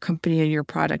what your company and your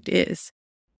product is.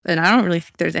 And I don't really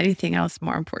think there's anything else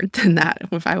more important than that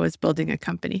if I was building a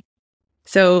company.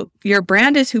 So your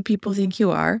brand is who people think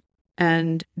you are,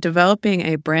 and developing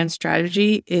a brand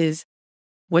strategy is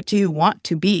what do you want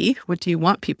to be? What do you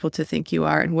want people to think you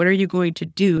are? And what are you going to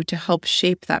do to help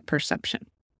shape that perception?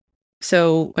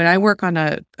 So when I work on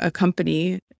a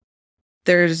company,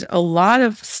 there's a lot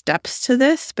of steps to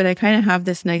this, but I kind of have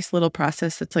this nice little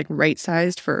process that's like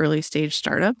right-sized for early stage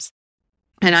startups.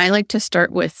 And I like to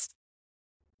start with,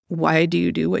 why do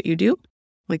you do what you do?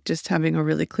 Like just having a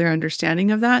really clear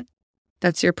understanding of that.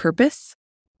 That's your purpose.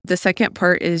 The second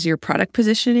part is your product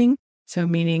positioning. So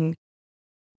meaning,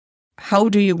 how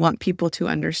do you want people to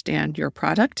understand your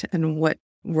product and what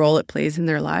role it plays in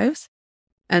their lives?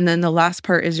 And then the last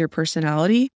part is your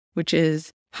personality, which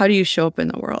is, how do you show up in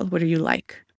the world? What are you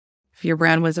like? If your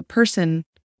brand was a person,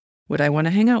 would I want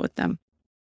to hang out with them?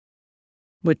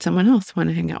 Would someone else want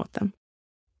to hang out with them?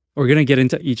 We're going to get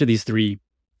into each of these three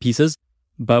pieces.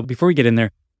 But before we get in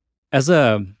there, as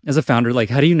a founder, like,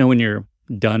 how do you know when you're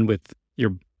done with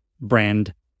your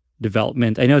brand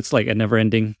development? I know it's like a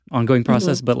never-ending ongoing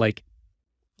process, but like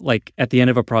at the end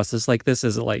of a process like this,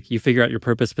 is it like you figure out your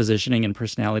purpose, positioning, and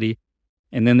personality,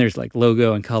 and then there's like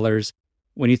logo and colors.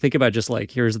 When you think about just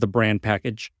like, here's the brand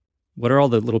package, what are all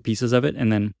the little pieces of it?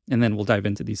 And then we'll dive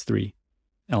into these three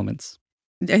elements.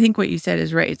 I think what you said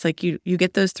is right. It's like you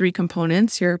get those three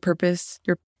components, your purpose,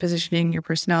 your positioning, your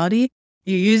personality.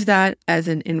 You use that as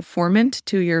an informant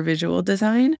to your visual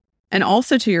design and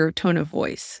also to your tone of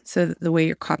voice. So the way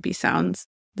your copy sounds,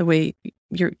 the way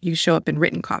you show up in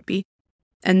written copy.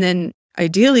 And then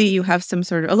ideally you have some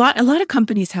sort of, a lot of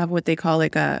companies have what they call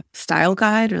like a style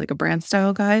guide or like a brand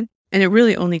style guide. And it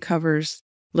really only covers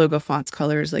logo, fonts,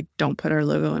 colors, like don't put our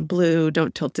logo in blue,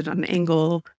 don't tilt it on an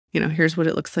angle. Here's what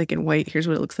it looks like in white. Here's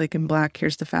what it looks like in black.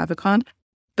 Here's the favicon.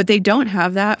 But they don't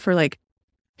have that for like,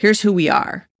 here's who we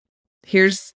are.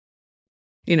 Here's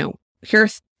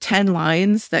 10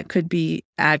 lines that could be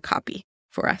ad copy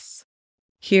for us.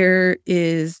 Here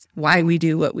is why we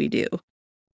do what we do.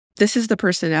 This is the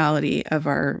personality of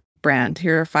our brand.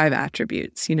 Here are 5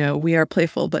 attributes. We are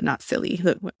playful, but not silly.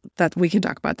 That we can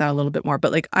talk about that a little bit more.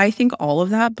 But like, I think all of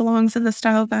that belongs in the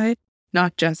style guide,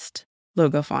 not just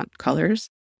logo, font, colors,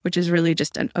 which is really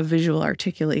just a visual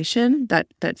articulation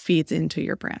that feeds into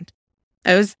your brand.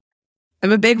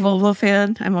 I'm a big Volvo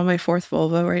fan. I'm on my 4th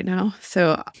Volvo right now.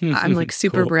 So I'm like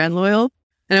super Cool. brand loyal.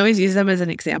 And I always use them as an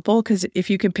example because if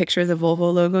you can picture the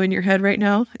Volvo logo in your head right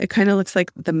now, it kind of looks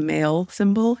like the male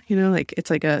symbol, like it's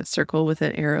like a circle with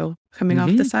an arrow coming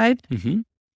off the side. Mm-hmm.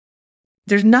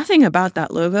 There's nothing about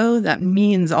that logo that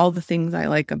means all the things I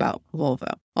like about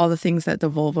Volvo, all the things that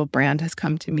the Volvo brand has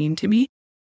come to mean to me.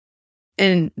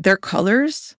 And their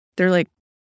colors, they're like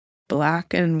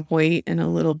black and white and a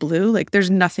little blue. Like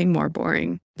there's nothing more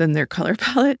boring than their color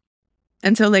palette.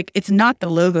 And so like, it's not the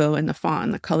logo and the font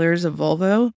and the colors of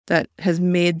Volvo that has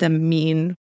made them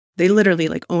mean, they literally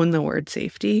like own the word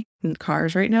safety in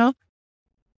cars right now.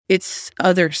 It's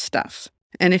other stuff.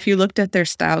 And if you looked at their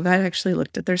style guide, I actually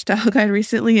looked at their style guide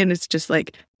recently, and it's just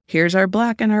like, here's our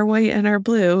black and our white and our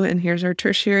blue, and here's our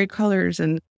tertiary colors,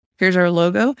 and here's our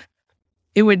logo.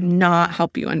 It would not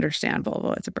help you understand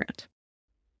Volvo as a brand.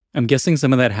 I'm guessing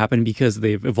some of that happened because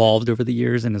they've evolved over the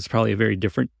years and it's probably a very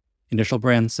different initial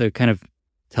brand. So it kind of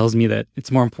tells me that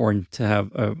it's more important to have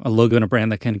a logo and a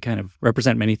brand that can kind of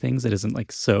represent many things that isn't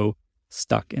like so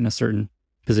stuck in a certain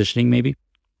positioning maybe.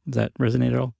 Does that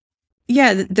resonate at all?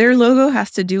 Yeah, their logo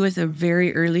has to do with a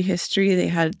very early history. They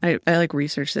had, I like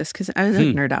research this because I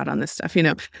like nerd out on this stuff,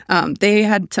 They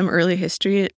had some early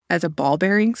history as a ball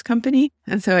bearings company.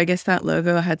 And so I guess that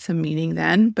logo had some meaning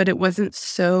then, but it wasn't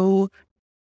so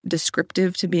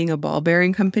descriptive to being a ball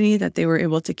bearing company that they were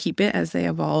able to keep it as they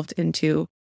evolved into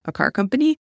a car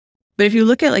company. But if you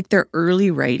look at like their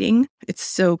early writing, it's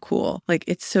so cool. Like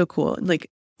it's so cool.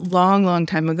 Like long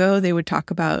time ago, they would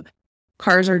talk about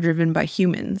cars are driven by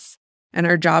humans. And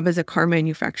our job as a car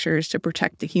manufacturer is to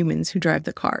protect the humans who drive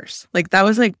the cars. Like that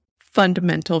was like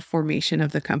fundamental formation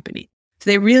of the company. So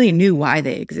they really knew why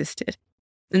they existed.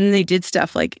 And then they did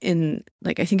stuff like in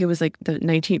like, I think it was like the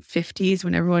 1950s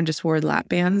when everyone just wore lap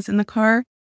bands in the car.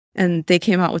 And they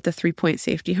came out with the 3-point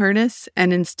safety harness.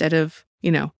 And instead of,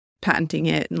 patenting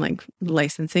it and like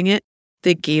licensing it,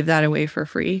 they gave that away for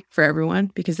free for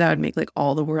everyone because that would make like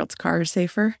all the world's cars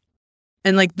safer.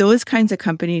 And like those kinds of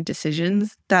company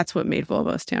decisions, that's what made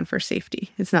Volvo stand for safety.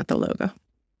 It's not the logo.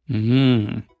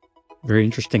 Very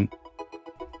interesting.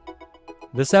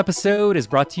 This episode is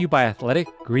brought to you by Athletic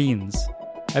Greens.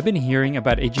 I've been hearing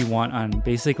about AG1 on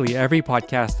basically every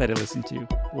podcast that I listen to,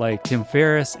 like Tim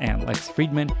Ferriss and Lex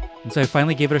Friedman, and so I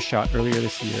finally gave it a shot earlier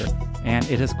this year, and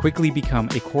it has quickly become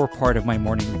a core part of my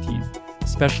morning routine,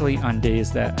 especially on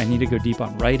days that I need to go deep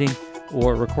on writing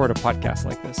or record a podcast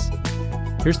like this.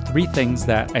 Here's 3 things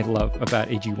that I love about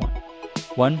AG1.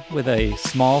 1, with a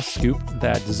small scoop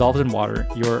that dissolves in water,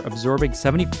 you're absorbing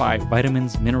 75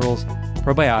 vitamins, minerals,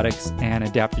 probiotics, and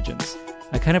adaptogens.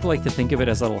 I kind of like to think of it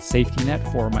as a little safety net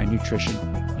for my nutrition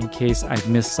in case I've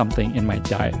missed something in my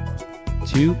diet.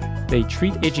 2, they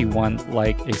treat AG1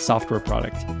 like a software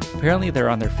product. Apparently they're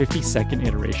on their 52nd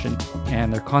iteration,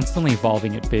 and they're constantly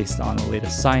evolving it based on the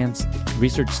latest science,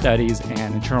 research studies,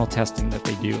 and internal testing that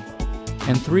they do.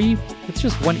 And 3, it's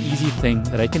just one easy thing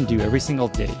that I can do every single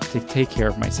day to take care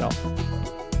of myself.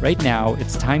 Right now,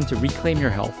 it's time to reclaim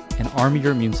your health and arm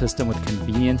your immune system with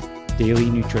convenient daily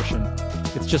nutrition.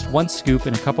 It's just 1 scoop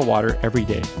in a cup of water every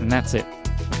day, and that's it.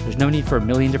 There's no need for a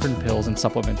million different pills and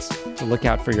supplements to look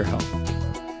out for your health.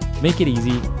 To make it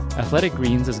easy, Athletic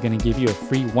Greens is going to give you a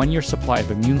free 1-year supply of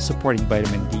immune-supporting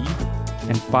vitamin D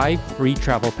and 5 free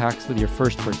travel packs with your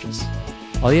first purchase.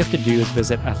 All you have to do is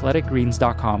visit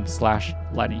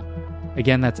athleticgreens.com/Lenny.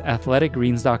 Again, that's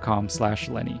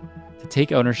athleticgreens.com/Lenny to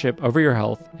take ownership over your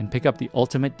health and pick up the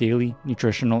ultimate daily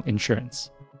nutritional insurance.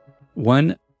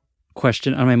 One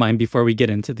question on my mind before we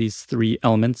get into these 3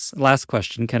 elements, last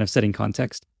question, kind of setting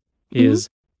context, is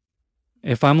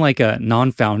if I'm like a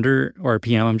non-founder or a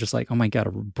PM, I'm just like, oh my God,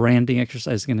 a branding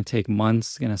exercise is going to take months,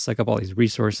 it's going to suck up all these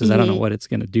resources. I don't know what it's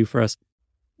going to do for us.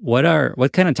 What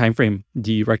kind of time frame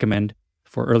do you recommend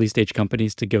for early stage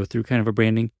companies to go through kind of a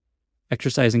branding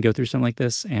exercise and go through something like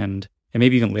this, and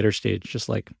maybe even later stage, just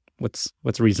like what's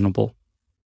reasonable?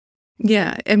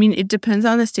 Yeah. I mean, it depends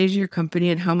on the stage of your company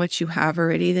and how much you have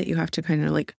already that you have to kind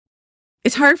of like,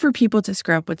 it's hard for people to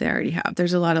scrap what they already have.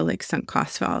 There's a lot of like sunk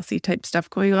cost fallacy type stuff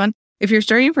going on. If you're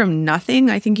starting from nothing,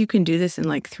 I think you can do this in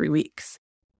like 3 weeks.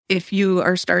 If you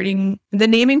are starting, the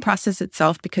naming process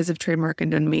itself, because of trademark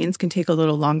and domains, can take a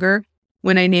little longer.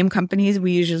 When I name companies,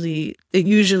 it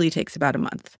usually takes about a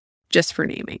month just for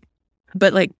naming.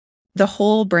 But like the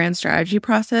whole brand strategy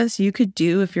process, you could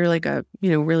do if you're like a,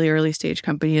 really early stage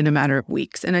company in a matter of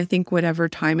weeks. And I think whatever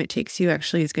time it takes you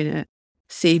actually is going to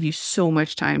save you so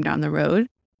much time down the road.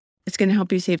 It's going to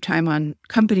help you save time on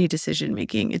company decision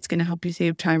making. It's going to help you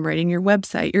save time writing your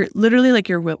website. You're literally like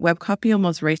your web copy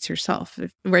almost writes itself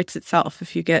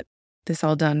if you get this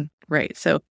all done right.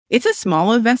 So it's a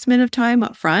small investment of time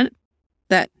up front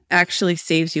that actually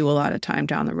saves you a lot of time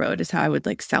down the road, is how I would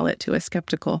like sell it to a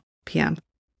skeptical PM.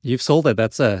 You've sold it.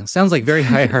 That's sounds like very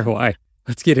high ROI.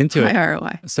 Let's get into it. High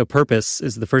ROI. So purpose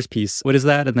is the first piece. What is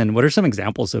that? And then what are some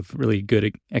examples of really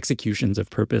good executions of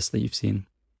purpose that you've seen?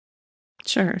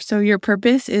 Sure. So your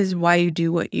purpose is why you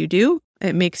do what you do.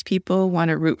 It makes people want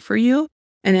to root for you.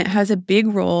 And it has a big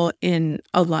role in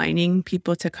aligning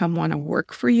people to come want to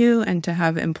work for you and to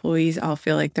have employees all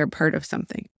feel like they're part of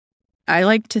something. I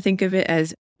like to think of it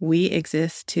as we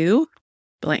exist to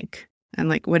blank. And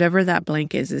like whatever that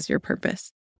blank is your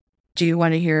purpose. Do you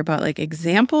want to hear about like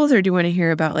examples, or do you want to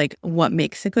hear about like what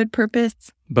makes a good purpose?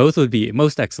 Both would be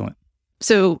most excellent.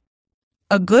 So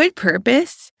a good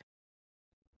purpose,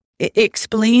 it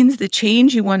explains the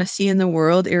change you want to see in the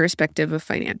world irrespective of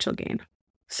financial gain.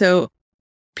 So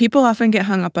people often get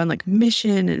hung up on like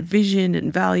mission and vision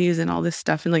and values and all this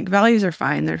stuff. And like values are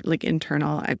fine. They're like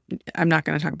internal. I'm not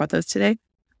going to talk about those today,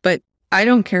 but I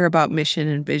don't care about mission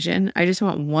and vision. I just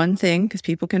want one thing, because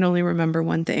people can only remember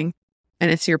one thing,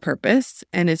 and it's your purpose,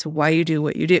 and it's why you do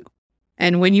what you do.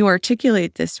 And when you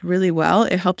articulate this really well,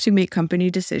 it helps you make company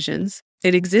decisions.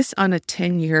 It exists on a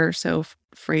 10-year or so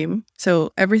frame.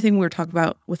 So everything we're talking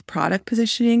about with product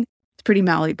positioning is pretty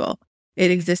malleable.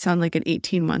 It exists on like an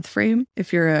 18-month frame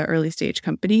if you're an early stage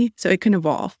company. So it can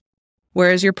evolve.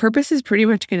 Whereas your purpose is pretty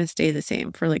much going to stay the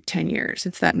same for like 10 years.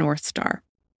 It's that North Star.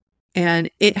 And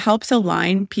it helps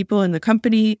align people in the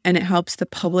company, and it helps the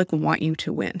public want you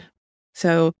to win.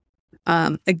 So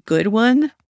a good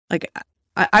one, like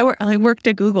I worked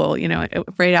at Google,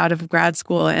 right out of grad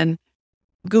school, and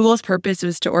Google's purpose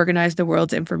was to organize the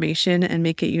world's information and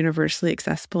make it universally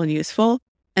accessible and useful.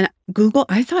 And Google,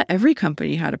 I thought every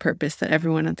company had a purpose that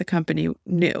everyone at the company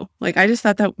knew. Like, I just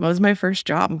thought that was my first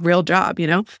job, real job,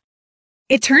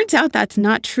 It turns out that's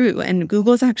not true. And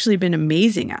Google's actually been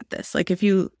amazing at this. Like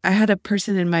I had a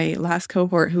person in my last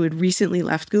cohort who had recently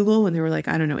left Google when there were like,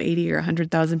 80 or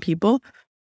 100,000 people.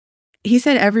 He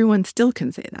said everyone still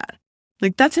can say that.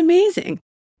 Like, that's amazing.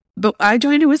 But I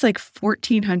joined, it was like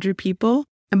 1,400 people.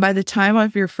 And by the time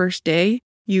of your first day,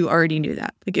 you already knew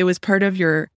that. Like, it was part of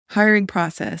your hiring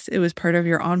process. It was part of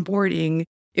your onboarding.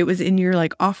 It was in your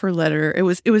like offer letter. It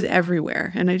was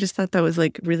everywhere. And I just thought that was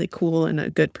like really cool and a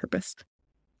good purpose.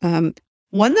 One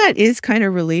that is kind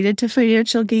of related to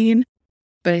financial gain,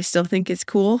 but I still think is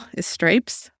cool, is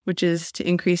Stripes, which is to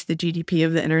increase the GDP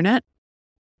of the internet.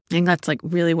 I think that's like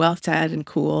really well said and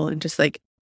cool, and just like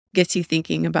gets you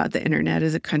thinking about the internet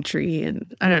as a country.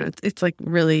 And I don't know, it's like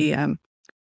really,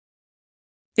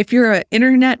 if you're an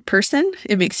internet person,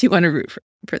 it makes you want to root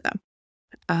for them.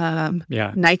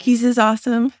 Nike's is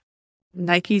awesome.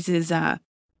 Nike's is, I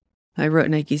wrote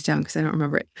Nike's down because I don't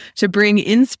remember it. To bring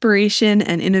inspiration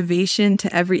and innovation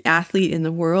to every athlete in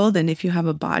the world. And if you have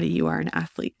a body, you are an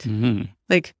athlete. Mm-hmm.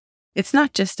 Like, it's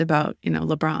not just about,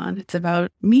 LeBron. It's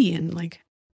about me and like,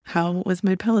 how was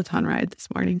my Peloton ride this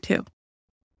morning too?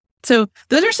 So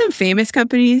those are some famous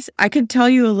companies. I could tell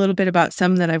you a little bit about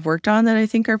some that I've worked on that I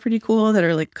think are pretty cool, that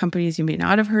are like companies you may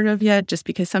not have heard of yet, just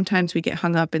because sometimes we get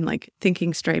hung up in like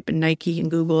thinking Stripe and Nike and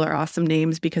Google are awesome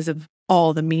names because of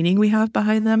all the meaning we have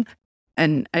behind them.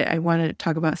 And I want to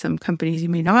talk about some companies you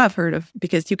may not have heard of,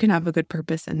 because you can have a good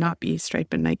purpose and not be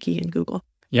Stripe and Nike and Google.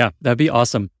 Yeah, that'd be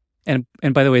awesome. And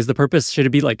by the way, is the purpose, should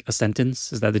it be like a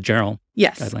sentence? Is that the general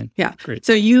guideline? Yeah. Great.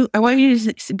 So I want you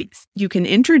to, you can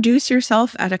introduce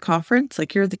yourself at a conference,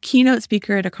 like you're the keynote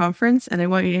speaker at a conference, and I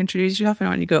want you to introduce yourself, and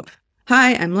I want you to go,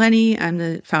 "Hi, I'm Lenny. I'm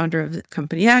the founder of the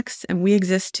company X, and we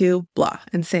exist to blah,"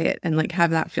 and say it, and like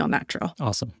have that feel natural.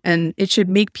 Awesome. And it should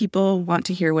make people want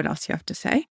to hear what else you have to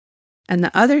say. And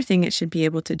the other thing it should be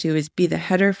able to do is be the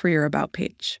header for your about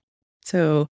page.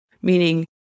 So meaning,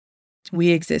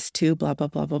 we exist to blah, blah,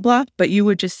 blah, blah, blah. But you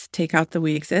would just take out the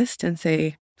we exist and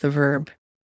say the verb,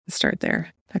 start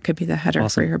there. That could be the header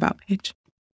for your about page.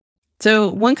 So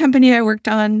one company I worked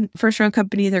on, first round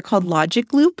company, they're called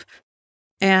Logic Loop.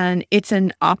 And it's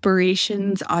an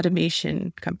operations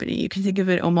automation company. You can think of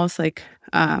it almost like,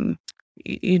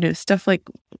 stuff like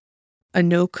a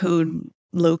no-code,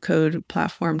 low-code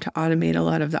platform to automate a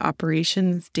lot of the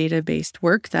operations data-based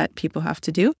work that people have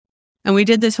to do. And we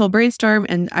did this whole brainstorm,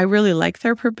 and I really like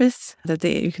their purpose, that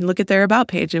you can look at their about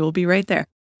page. It will be right there.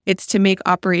 It's to make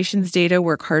operations data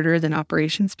work harder than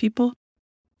operations people.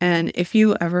 And if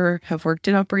you ever have worked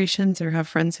in operations or have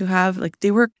friends who have, like, they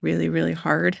work really, really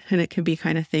hard, and it can be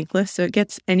kind of thankless. So it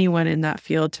gets anyone in that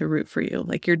field to root for you.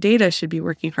 Like, your data should be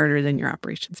working harder than your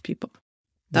operations people.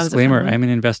 Disclaimer, I'm an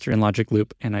investor in Logic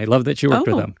Loop, and I love that you work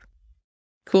for them.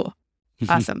 Cool.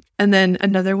 Awesome. And then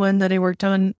another one that I worked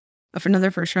on for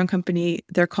another first round company,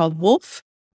 they're called Wolf.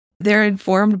 They're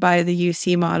informed by the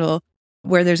UC model,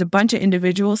 where there's a bunch of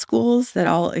individual schools that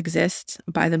all exist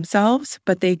by themselves,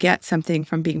 but they get something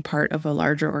from being part of a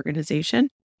larger organization.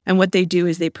 And what they do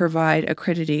is they provide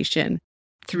accreditation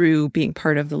through being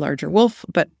part of the larger Wolf,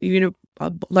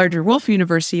 a larger Wolf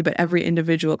university, but every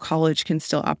individual college can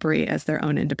still operate as their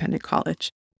own independent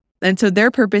college. And so their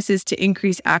purpose is to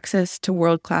increase access to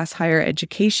world-class higher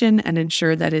education and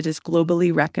ensure that it is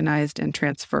globally recognized and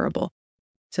transferable.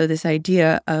 So this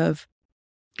idea of,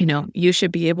 you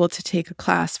should be able to take a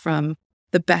class from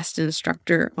the best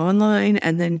instructor online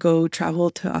and then go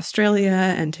travel to Australia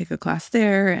and take a class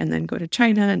there, and then go to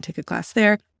China and take a class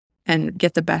there and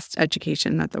get the best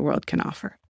education that the world can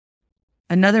offer.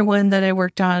 Another one that I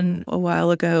worked on a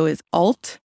while ago is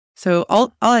Alt. So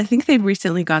I think they've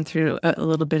recently gone through a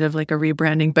little bit of like a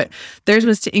rebranding, but theirs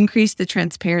was to increase the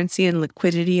transparency and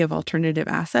liquidity of alternative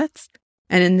assets.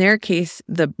 And in their case,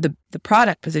 the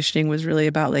product positioning was really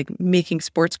about like making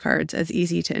sports cards as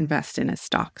easy to invest in as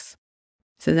stocks.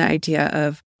 So the idea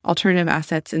of alternative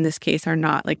assets in this case are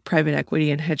not like private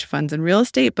equity and hedge funds and real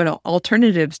estate, but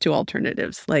alternatives to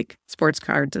alternatives like sports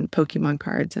cards and Pokemon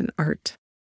cards and art.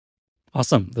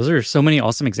 Awesome. Those are so many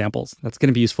awesome examples. That's going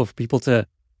to be useful for people to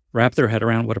wrap their head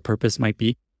around what a purpose might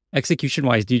be.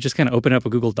 Execution-wise, do you just kind of open up a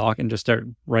Google Doc and just start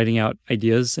writing out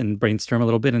ideas and brainstorm a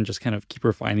little bit and just kind of keep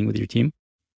refining with your team?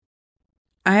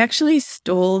 I actually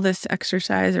stole this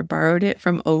exercise or borrowed it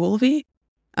from Ogilvy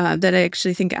that I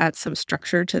actually think adds some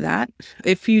structure to that.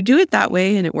 If you do it that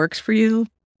way and it works for you,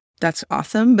 that's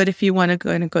awesome. But if you want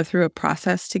to go through a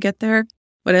process to get there,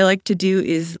 what I like to do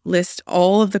is list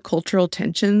all of the cultural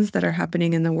tensions that are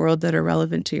happening in the world that are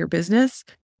relevant to your business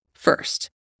first.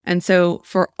 And so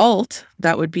for Alt,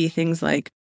 that would be things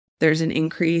like there's an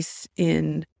increase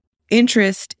in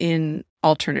interest in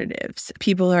alternatives.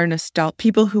 People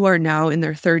who are now in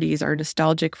their 30s are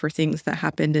nostalgic for things that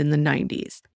happened in the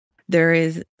 90s. There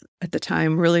is, at the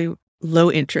time, really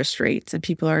low interest rates, and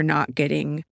people are not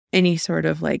getting any sort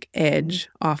of like edge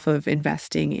off of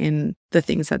investing in the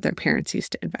things that their parents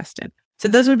used to invest in. So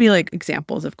those would be like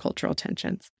examples of cultural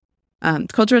tensions.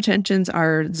 Cultural tensions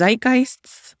are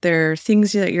zeitgeists. They're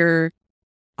things that your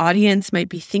audience might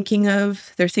be thinking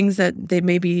of. They're things that they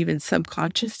may be even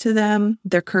subconscious to them.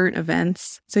 They're current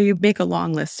events. So you make a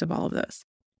long list of all of those.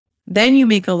 Then you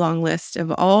make a long list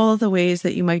of all the ways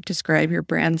that you might describe your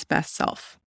brand's best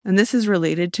self. And this is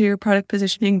related to your product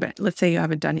positioning, but let's say you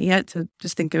haven't done it yet. So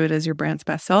just think of it as your brand's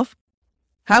best self.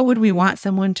 How would we want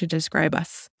someone to describe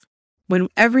us? When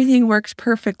everything works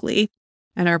perfectly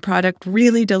and our product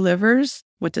really delivers,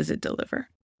 what does it deliver?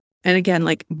 And again,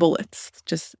 like bullets,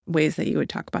 just ways that you would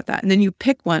talk about that. And then you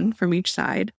pick one from each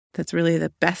side that's really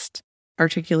the best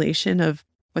articulation of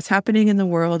what's happening in the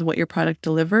world, what your product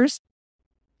delivers.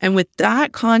 And with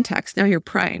that context, now you're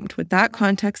primed. With that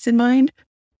context in mind,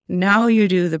 now you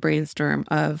do the brainstorm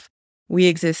of, we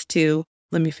exist to,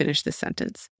 let me finish this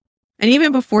sentence. And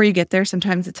even before you get there,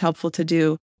 sometimes it's helpful to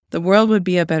do, the world would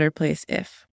be a better place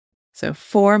if. So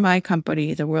for my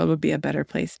company, the world would be a better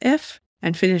place if,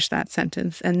 and finish that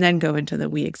sentence, and then go into the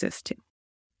we exist to.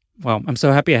 Wow, I'm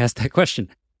so happy I asked that question.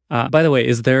 By the way,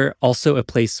 is there also a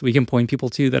place we can point people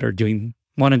to that are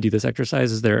want to do this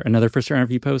exercise? Is there another first round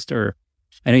review post, or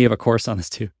I know you have a course on this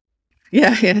too.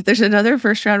 Yeah. There's another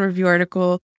first round review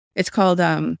article. It's called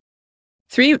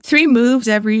three moves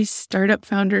every startup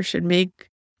founder should make,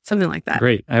 something like that.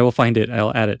 Great. I will find it.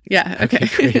 I'll add it. Yeah.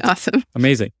 Okay. Awesome.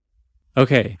 Amazing.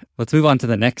 Okay. Let's move on to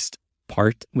the next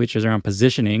part, which is around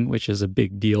positioning, which is a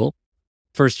big deal.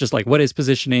 First, just like, what is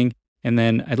positioning? And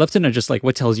then I'd love to know just like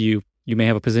what tells you may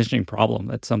have a positioning problem.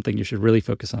 That's something you should really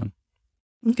focus on.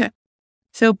 Okay.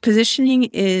 So positioning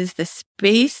is the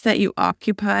space that you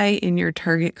occupy in your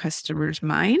target customer's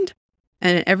mind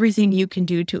and everything you can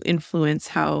do to influence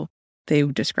how they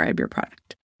describe your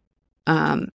product.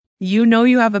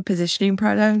 You have a positioning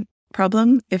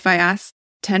problem if I ask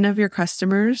 10 of your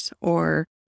customers or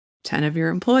 10 of your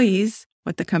employees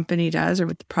what the company does or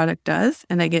what the product does,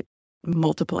 and I get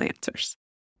multiple answers.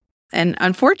 And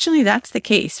unfortunately, that's the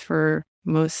case for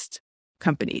most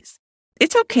companies.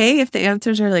 It's okay if the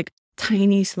answers are like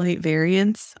tiny, slight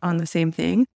variants on the same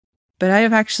thing. But I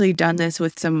have actually done this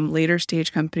with some later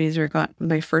stage companies where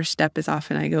my first step is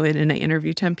often I go in and I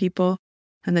interview 10 people.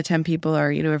 And the 10 people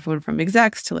are, everyone from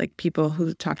execs to like people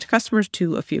who talk to customers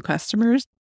to a few customers.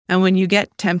 And when you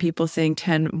get 10 people saying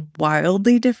 10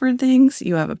 wildly different things,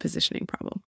 you have a positioning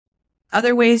problem.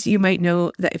 Other ways you might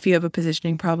know that if you have a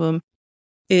positioning problem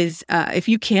is if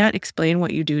you can't explain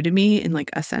what you do to me in like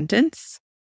a sentence,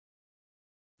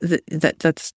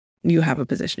 that's you have a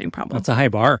positioning problem. That's a high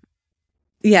bar.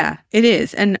 Yeah, it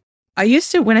is. And I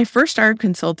used to, when I first started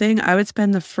consulting, I would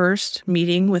spend the first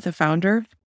meeting with a founder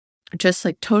just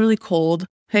like totally cold.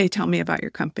 Hey, tell me about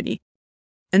your company.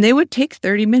 And they would take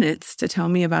 30 minutes to tell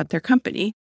me about their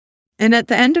company. And at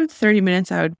the end of 30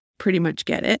 minutes, I would pretty much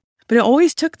get it. But it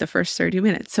always took the first 30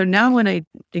 minutes. So now when I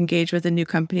engage with a new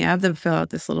company, I have them fill out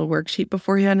this little worksheet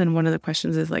beforehand. And one of the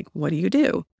questions is like, what do you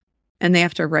do? And they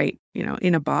have to write,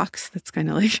 in a box that's kind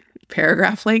of like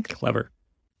paragraph length. Clever.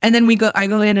 And then I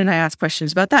go in and I ask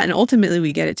questions about that. And ultimately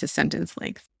we get it to sentence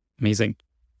length. Amazing.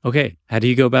 Okay. How do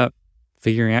you go about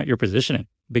figuring out your positioning?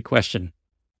 Big question.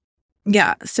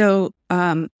 Yeah. So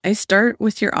I start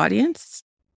with your audience.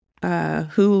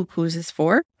 Who is this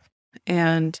for?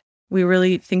 And we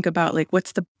really think about like,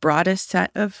 what's the broadest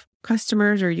set of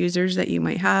customers or users that you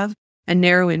might have, and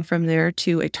narrow in from there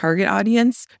to a target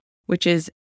audience, which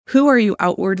is who are you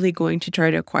outwardly going to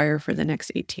try to acquire for the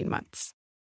next 18 months?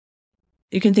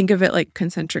 You can think of it like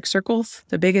concentric circles.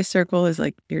 The biggest circle is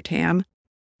like your TAM.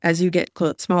 As you get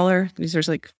smaller, there's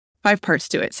like 5 parts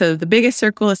to it. So the biggest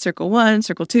circle is circle 1,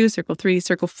 circle 2, circle 3,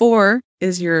 circle 4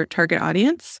 is your target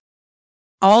audience.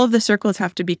 All of the circles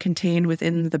have to be contained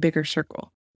within the bigger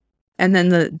circle. And then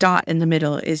the dot in the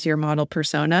middle is your model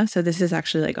persona. So this is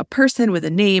actually like a person with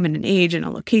a name and an age and a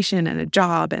location and a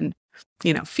job and,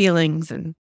 feelings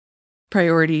and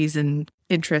priorities and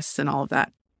interests and all of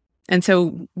that. And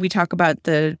so we talk about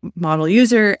the model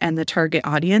user and the target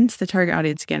audience. The target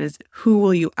audience, again, is who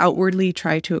will you outwardly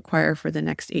try to acquire for the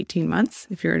next 18 months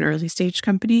if you're an early stage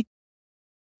company.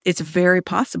 It's very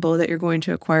possible that you're going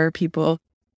to acquire people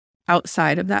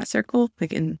outside of that circle,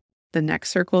 like in the next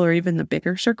circle or even the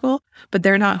bigger circle, but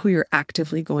they're not who you're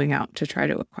actively going out to try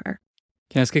to acquire.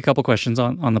 Can I ask a couple questions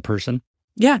on the person?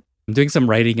 Yeah. I'm doing some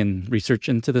writing and research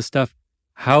into this stuff.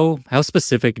 How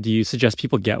specific do you suggest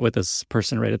people get with this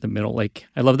person right at the middle? Like,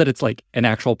 I love that it's like an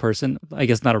actual person. I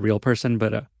guess not a real person,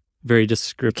 but a very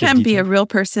descriptive. Can be a real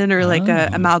person or like a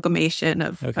amalgamation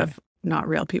of not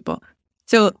real people.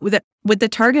 So with the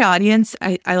target audience,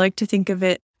 I like to think of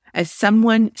it as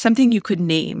something you could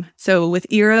name. So with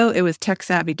Eero, it was tech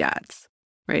savvy dads,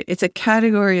 right? It's a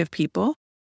category of people.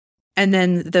 And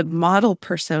then the model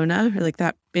persona, or like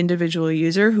that individual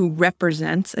user who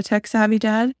represents a tech savvy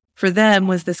dad, for them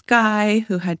was this guy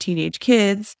who had teenage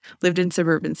kids, lived in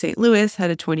suburban St. Louis,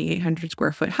 had a 2,800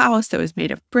 square foot house that was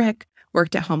made of brick,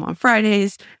 worked at home on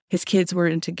Fridays. His kids were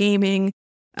into gaming.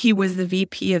 He was the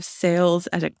VP of sales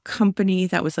at a company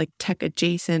that was like tech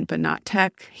adjacent, but not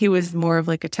tech. He was more of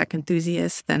like a tech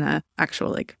enthusiast than a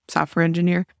actual like software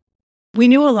engineer. We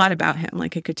knew a lot about him.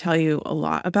 Like I could tell you a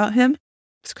lot about him.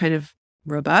 It's kind of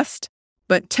robust,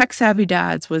 but tech savvy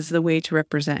dads was the way to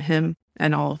represent him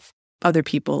and all other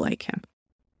people like him.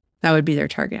 That would be their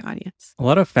target audience. A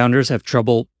lot of founders have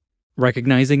trouble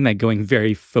recognizing that going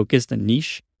very focused and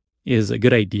niche is a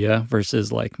good idea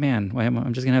versus like, man,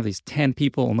 I'm just going to have these 10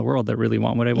 people in the world that really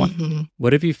want what I want. Mm-hmm.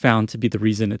 What have you found to be the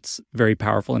reason it's very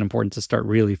powerful and important to start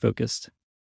really focused?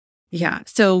 Yeah.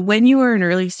 So when you are an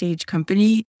early stage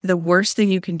company, the worst thing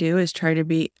you can do is try to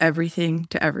be everything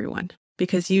to everyone,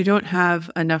 because you don't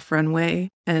have enough runway,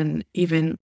 and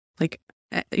even like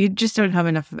you just don't have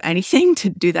enough of anything to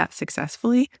do that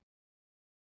successfully.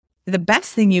 The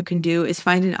best thing you can do is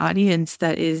find an audience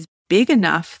that is big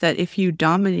enough that if you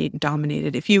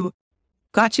dominated, if you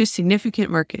got to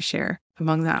significant market share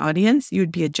among that audience, you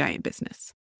would be a giant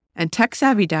business. And tech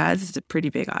savvy dads is a pretty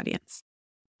big audience.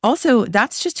 Also,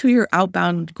 that's just who you're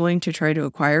outbound going to try to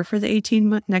acquire for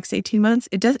the next 18 months.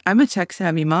 I'm a tech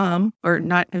savvy mom, or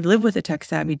not. I live with a tech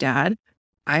savvy dad.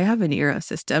 I have an Eero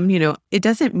system. It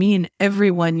doesn't mean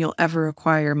everyone you'll ever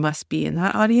acquire must be in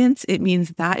that audience. It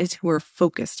means that is who we're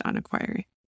focused on acquiring.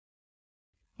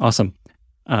 Awesome.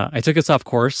 I took a soft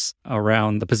course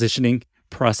around the positioning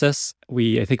process.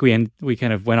 I think we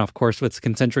kind of went off course with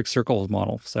concentric circles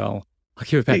model. So I'll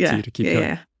give it back to you to keep going.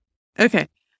 Yeah. Okay.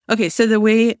 So the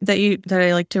way that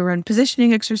I like to run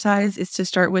positioning exercise is to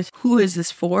start with who is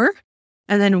this for?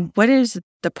 And then what is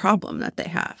the problem that they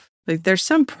have? Like there's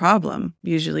some problem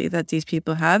usually that these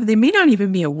people have. They may not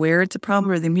even be aware it's a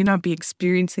problem, or they may not be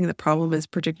experiencing the problem as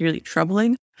particularly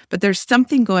troubling, but there's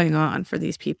something going on for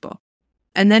these people.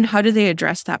 And then how do they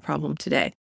address that problem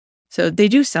today? So they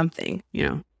do something,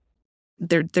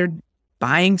 they're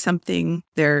buying something,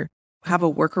 they have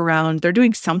a workaround, they're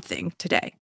doing something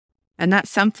today. And that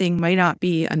something might not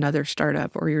be another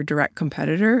startup or your direct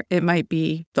competitor. It might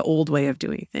be the old way of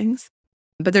doing things,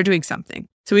 but they're doing something.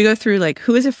 So we go through like,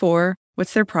 who is it for?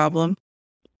 What's their problem?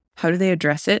 How do they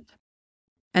address it?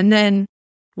 And then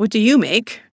what do you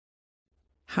make?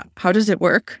 How does it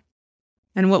work?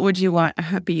 And what would you want a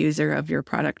happy user of your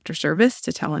product or service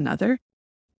to tell another?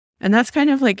 And that's kind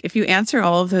of like, if you answer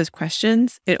all of those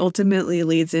questions, it ultimately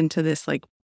leads into this like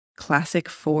classic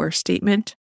for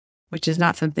statement, which is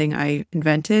not something I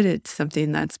invented. It's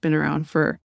something that's been around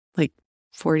for like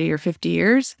 40 or 50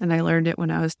 years. And I learned it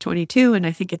when I was 22. And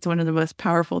I think it's one of the most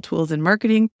powerful tools in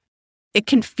marketing. It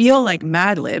can feel like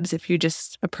Mad Libs if you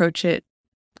just approach it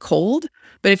cold.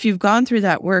 But if you've gone through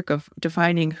that work of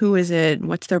defining who is it and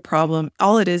what's their problem,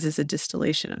 all it is a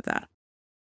distillation of that.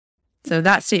 So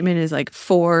that statement is like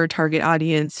for target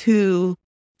audience, who,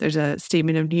 there's a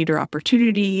statement of need or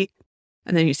opportunity.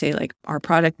 And then you say like our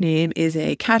product name is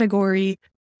a category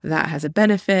that has a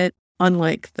benefit.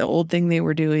 Unlike the old thing they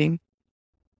were doing,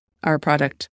 our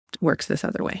product works this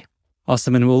other way.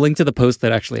 Awesome. And we'll link to the post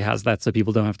that actually has that so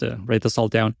people don't have to write this all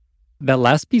down. That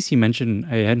last piece you mentioned,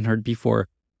 I hadn't heard before.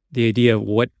 The idea of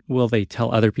what will they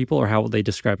tell other people, or how will they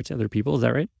describe it to other people? Is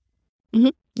that right?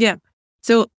 Mm-hmm. Yeah.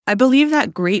 So I believe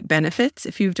that great benefits,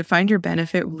 if you've defined your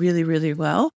benefit really, really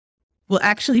well, will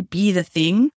actually be the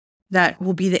thing that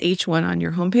will be the H1 on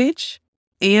your homepage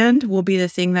and will be the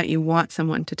thing that you want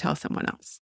someone to tell someone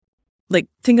else. Like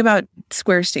think about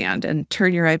Square Stand and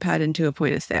turn your iPad into a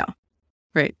point of sale,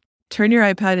 right? Turn your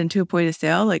iPad into a point of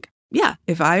sale. Like, yeah,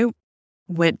 if I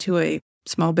went to a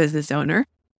small business owner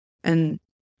and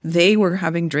they were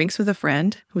having drinks with a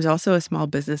friend who's also a small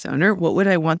business owner, what would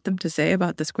I want them to say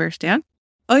about the Square Stand?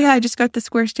 Oh yeah, I just got the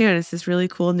Square Stand. It's this really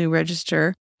cool new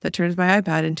register that turns my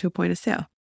iPad into a point of sale.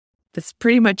 That's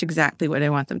pretty much exactly what I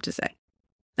want them to say.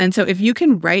 And so if you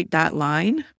can write that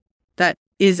line, that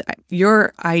is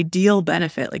your ideal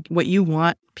benefit, like what you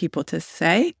want people to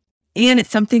say, and it's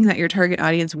something that your target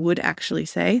audience would actually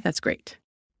say, that's great.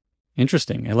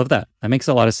 Interesting. I love that. That makes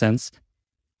a lot of sense.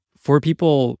 For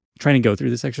people trying to go through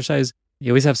this exercise,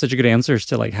 you always have such good answers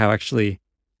to like how actually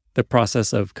the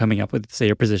process of coming up with, say,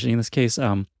 your positioning in this case.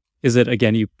 Is it,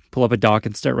 again, you pull up a doc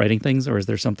and start writing things, or is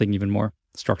there something even more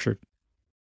structured?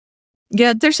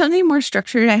 Yeah, there's something more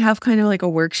structured. I have kind of like a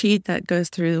worksheet that goes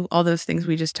through all those things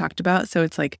we just talked about. So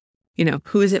it's like,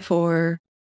 who is it for?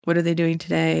 What are they doing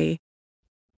today?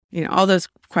 All those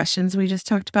questions we just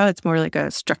talked about. It's more like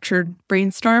a structured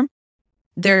brainstorm.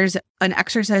 There's an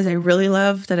exercise I really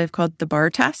love that I've called the bar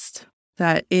test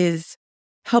that is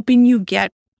helping you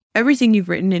get everything you've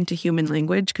written into human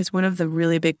language. Because one of the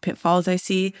really big pitfalls I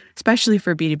see, especially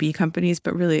for B2B companies,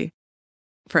 but really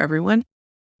for everyone,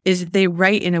 is they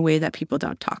write in a way that people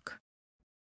don't talk.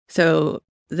 So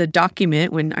the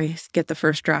document, when I get the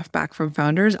first draft back from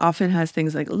founders, often has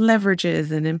things like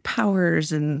leverages and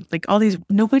empowers and like all these,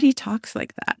 nobody talks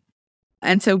like that.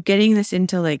 And so getting this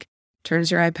into like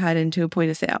turns your iPad into a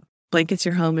point of sale, blankets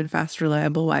your home in fast,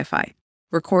 reliable Wi-Fi,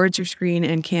 records your screen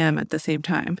and cam at the same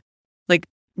time. Like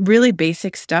really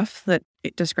basic stuff that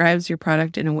it describes your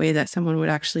product in a way that someone would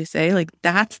actually say, like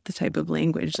that's the type of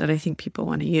language that I think people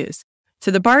want to use. So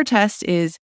the bar test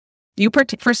is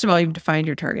first of all, you've defined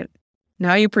your target.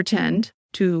 Now you pretend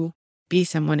to be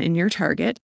someone in your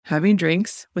target having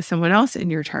drinks with someone else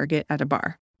in your target at a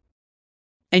bar.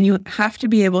 And you have to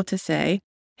be able to say,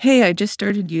 hey, I just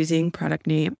started using product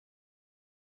name.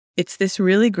 It's this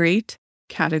really great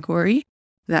category,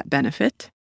 that benefit.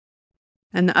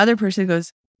 And the other person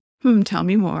goes, tell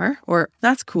me more, or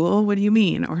that's cool. What do you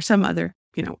mean? Or some other,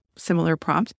 similar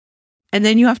prompt. And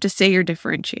then you have to say your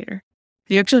differentiator.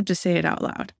 You actually have to say it out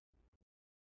loud.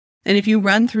 And if you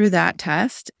run through that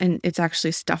test and it's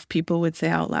actually stuff people would say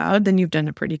out loud, then you've done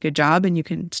a pretty good job and you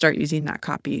can start using that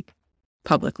copy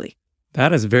publicly.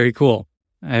 That is very cool.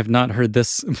 I have not heard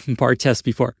this bar test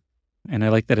before. And I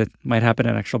like that it might happen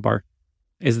at an actual bar.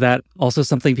 Is that also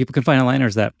something people can find online, or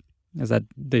is that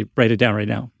they write it down right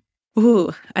now?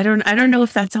 Ooh, I don't know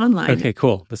if that's online. Okay,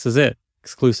 cool. This is it.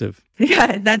 Exclusive.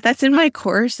 Yeah, that's in my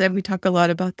course. And we talk a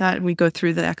lot about that. And we go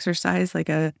through the exercise like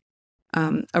a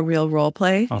real role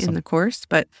play in the course.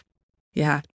 But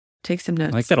yeah, take some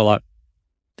notes. I like that a lot.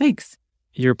 Thanks.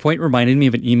 Your point reminded me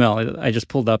of an email I just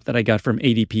pulled up that I got from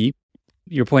ADP.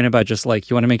 Your point about just like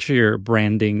you want to make sure your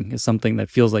branding is something that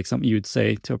feels like something you would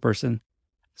say to a person.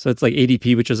 So it's like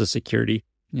ADP, which is a security,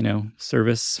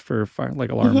 service for fire,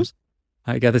 like alarms.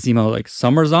 I got this email like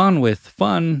summer's on with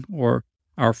fun, or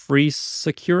our free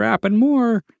secure app and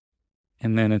more.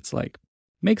 And then it's like,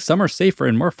 make summer safer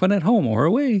and more fun at home or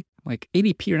away. Like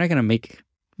ADP, you're not going to make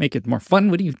it more fun.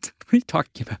 What are you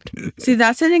talking about? See,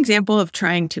 that's an example of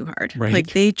trying too hard. Right. Like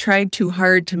they tried too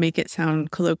hard to make it sound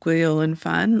colloquial and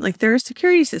fun. Like they're a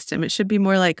security system. It should be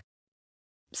more like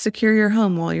secure your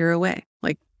home while you're away.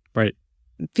 Like right.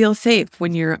 Feel safe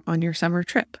when you're on your summer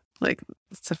trip. Like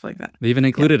stuff like that. They even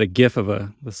included a GIF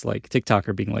of this like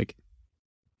TikToker being like,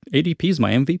 ADP's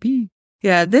my MVP.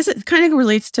 Yeah, this kind of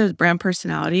relates to brand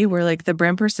personality, where like the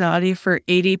brand personality for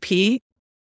ADP,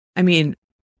 I mean,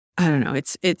 I don't know,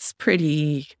 it's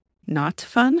pretty not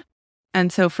fun.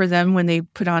 And so for them, when they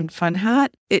put on fun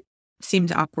hat, it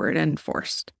seems awkward and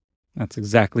forced. That's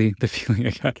exactly the feeling I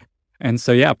got. And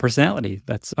so, yeah, personality,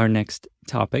 that's our next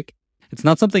topic. It's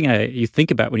not something you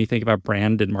think about when you think about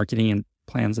brand and marketing and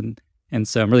plans. And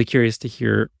so I'm really curious to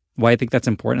hear why I think that's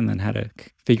important and then how to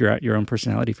figure out your own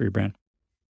personality for your brand.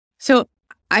 So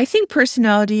I think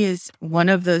personality is one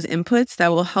of those inputs that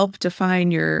will help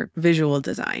define your visual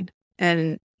design.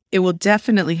 And it will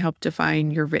definitely help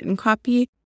define your written copy.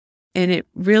 And it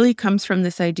really comes from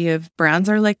this idea of brands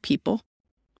are like people.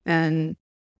 And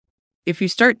if you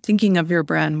start thinking of your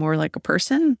brand more like a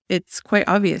person, it's quite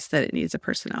obvious that it needs a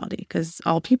personality because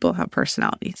all people have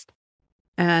personalities.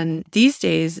 And these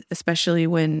days, especially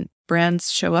when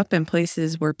brands show up in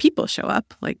places where people show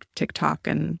up, like TikTok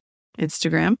and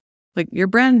Instagram, like your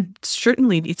brand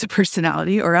certainly needs a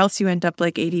personality, or else you end up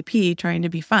like ADP trying to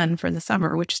be fun for the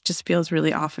summer, which just feels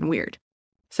really off and weird.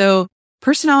 So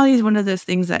personality is one of those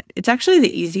things that it's actually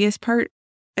the easiest part.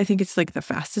 I think it's like the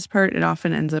fastest part. It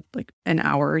often ends up like an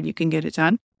hour and you can get it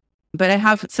done. But I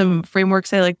have some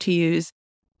frameworks I like to use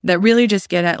that really just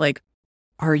get at like,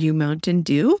 are you Mountain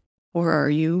Dew or are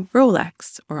you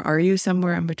Rolex or are you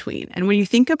somewhere in between? And when you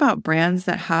think about brands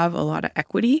that have a lot of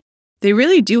equity, they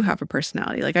really do have a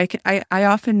personality. Like I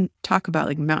often talk about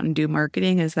like Mountain Dew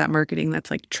marketing as that marketing that's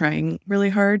like trying really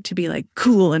hard to be like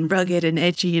cool and rugged and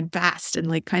edgy and fast and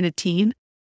like kind of teen.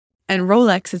 And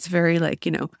Rolex, it's very like,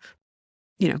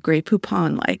 Grey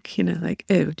Poupon, like, like,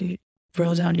 oh, do you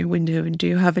roll down your window and do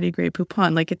you have any Grey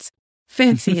Poupon? Like it's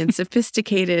fancy and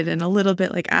sophisticated and a little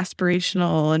bit like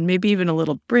aspirational and maybe even a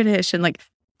little British. And like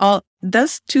all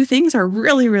those two things are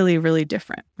really, really, really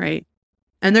different, right?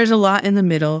 And there's a lot in the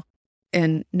middle.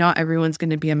 And not everyone's going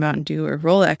to be a Mountain Dew or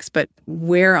Rolex, but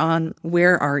where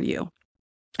are you?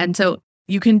 And so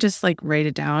you can just like write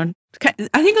it down.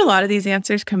 I think a lot of these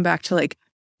answers come back to like,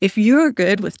 if you're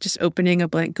good with just opening a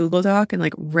blank Google Doc and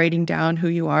like writing down who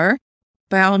you are,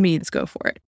 by all means, go for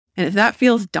it. And if that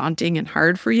feels daunting and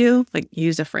hard for you, like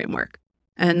use a framework.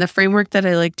 And the framework that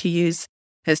I like to use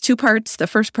has two parts. The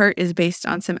first part is based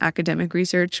on some academic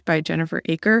research by Jennifer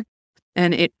Aker.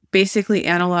 And it basically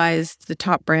analyzed the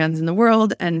top brands in the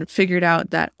world and figured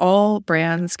out that all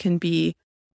brands can be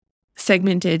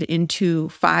segmented into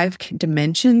 5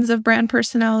 dimensions of brand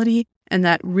personality, and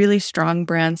that really strong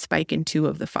brands spike in 2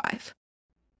 of the 5.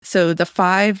 So the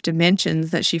 5 dimensions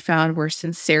that she found were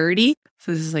sincerity.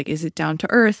 So this is like, is it down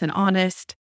to earth and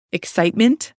honest?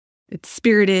 Excitement, it's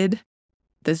spirited.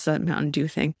 This is a Mountain Dew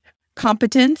thing.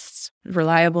 Competence,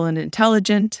 reliable and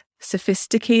intelligent.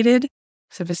 Sophistication,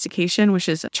 which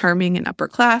is charming and upper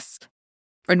class.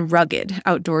 And rugged,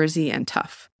 outdoorsy and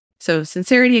tough. So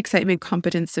sincerity, excitement,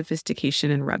 competence,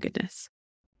 sophistication, and ruggedness.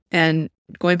 And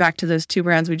going back to those 2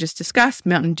 brands we just discussed,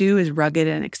 Mountain Dew is rugged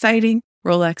and exciting.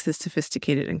 Rolex is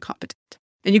sophisticated and competent.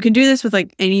 And you can do this with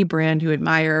like any brand you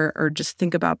admire, or just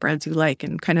think about brands you like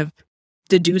and kind of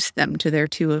deduce them to their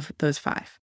 2 of those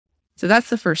 5. So that's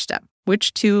the first step.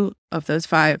 Which 2 of those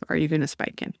 5 are you going to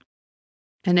spike in?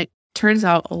 And it turns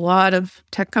out a lot of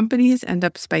tech companies end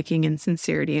up spiking in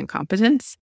sincerity and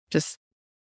competence. Just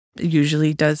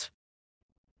usually does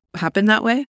happen that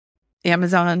way.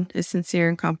 Amazon is sincere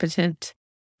and competent.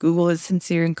 Google is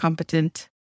sincere and competent.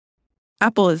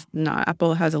 Apple is not.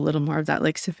 Apple has a little more of that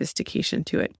like sophistication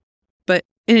to it. But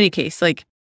in any case, like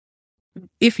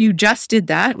if you just did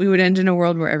that, we would end in a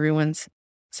world where everyone's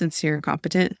sincere and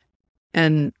competent,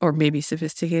 and or maybe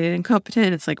sophisticated and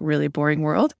competent. It's like really boring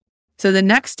world. So the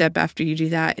next step after you do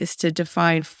that is to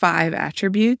define 5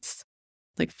 attributes,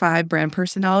 like 5 brand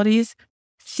personalities,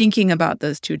 thinking about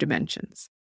those 2 dimensions.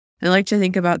 And I like to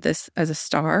think about this as a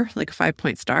star, like a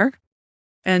 5-point star.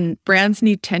 And brands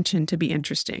need tension to be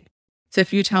interesting. So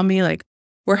if you tell me like,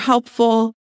 we're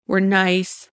helpful, we're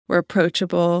nice, we're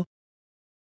approachable,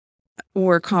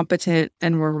 we're competent,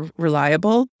 and we're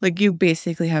reliable, like you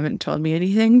basically haven't told me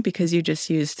anything because you just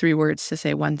used 3 words to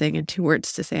say one thing and 2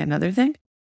 words to say another thing.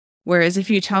 Whereas if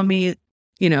you tell me,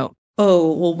 oh,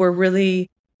 well, we're really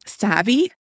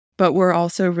savvy, but we're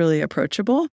also really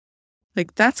approachable,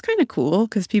 like that's kind of cool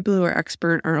because people who are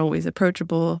expert aren't always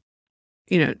approachable.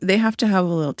 They have to have a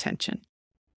little tension.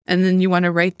 And then you want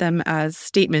to write them as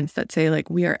statements that say like,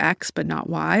 we are X, but not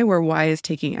Y, where Y is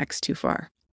taking X too far.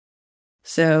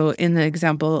 So in the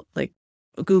example, like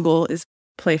Google is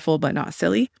playful, but not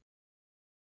silly.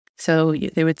 So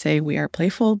they would say, we are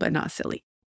playful, but not silly.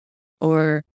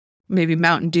 Or maybe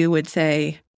Mountain Dew would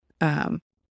say,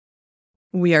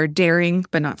 we are daring,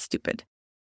 but not stupid.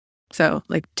 So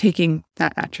like taking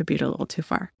that attribute a little too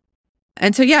far.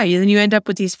 And so, then you end up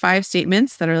with these 5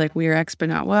 statements that are like, we are X, but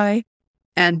not Y.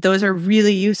 And those are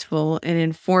really useful in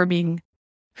informing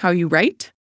how you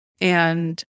write,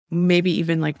 and maybe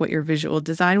even like what your visual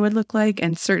design would look like,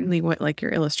 and certainly what like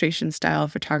your illustration style,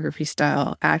 photography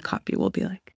style, ad copy will be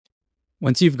like.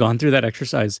 Once you've gone through that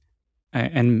exercise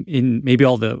and in maybe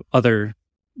all the other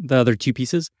 2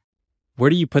 pieces, where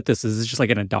do you put this? Is this just like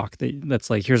in a doc that's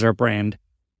like, here's our brand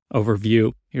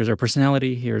overview, here's our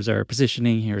personality, here's our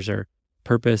positioning, here's our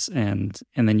purpose, and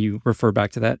then you refer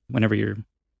back to that whenever you're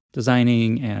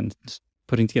designing and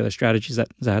putting together strategies? Is that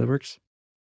how it works?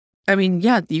 I mean,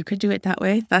 yeah, you could do it that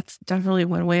way. That's definitely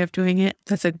one way of doing it.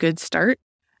 That's a good start.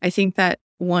 I think that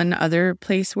one other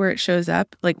place where it shows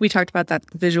up, like we talked about that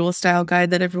visual style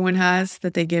guide that everyone has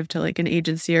that they give to like an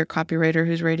agency or copywriter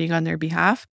who's writing on their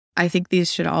behalf. I think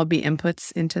these should all be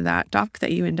inputs into that doc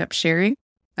that you end up sharing.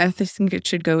 I think it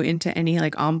should go into any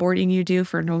like onboarding you do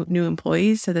for new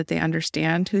employees so that they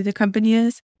understand who the company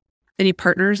is. Any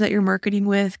partners that you're marketing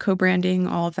with, co-branding,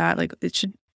 all of that. Like it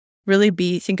should really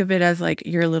be, think of it as like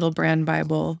your little brand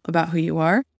Bible about who you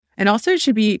are. And also it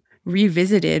should be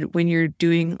revisited when you're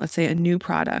doing, let's say, a new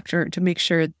product, or to make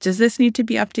sure, does this need to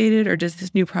be updated, or does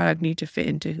this new product need to fit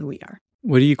into who we are?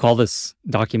 What do you call this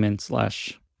document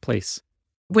 / place?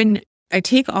 When I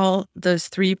take all those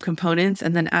 3 components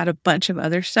and then add a bunch of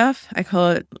other stuff, I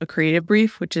call it a creative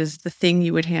brief, which is the thing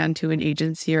you would hand to an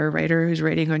agency or a writer who's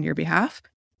writing on your behalf.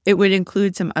 It would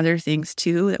include some other things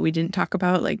too that we didn't talk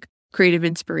about, like creative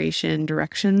inspiration,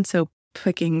 direction. So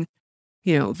picking,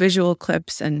 visual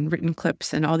clips and written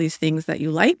clips and all these things that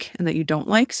you like and that you don't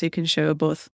like. So you can show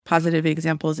both positive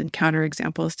examples and counter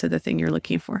examples to the thing you're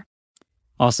looking for.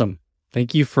 Awesome.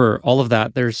 Thank you for all of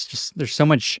that. There's so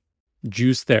much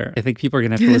juice there. I think people are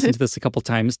going to have to listen to this a couple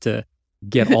times to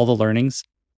get all the learnings.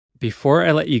 Before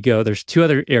I let you go, there's 2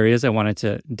 other areas I wanted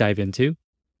to dive into,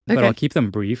 but I'll keep them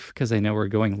brief because I know we're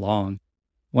going long.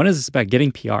 One is about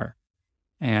getting PR.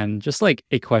 And just like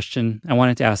a question I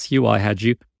wanted to ask you while I had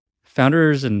you,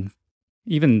 founders and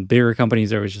even bigger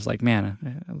companies are always just like,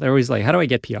 man, they're always like, how do I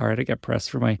get PR? How do I get press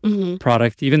for my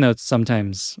product? Even though it's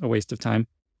sometimes a waste of time.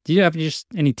 Do you have just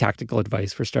any tactical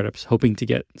advice for startups hoping to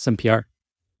get some PR?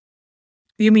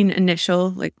 You mean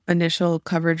initial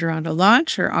coverage around a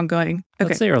launch or ongoing? Okay.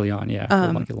 Let's say early on, yeah,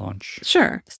 for like a launch.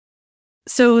 Sure.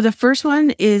 So the first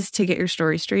one is to get your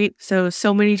story straight.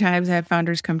 So many times I have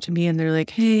founders come to me and they're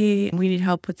like, hey, we need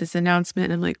help with this announcement.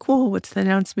 And I'm like, cool, what's the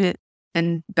announcement?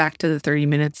 And back to the 30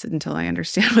 minutes until I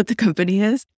understand what the company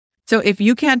is. So if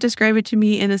you can't describe it to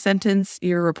me in a sentence,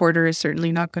 your reporter is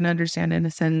certainly not going to understand it in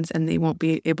a sentence, and they won't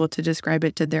be able to describe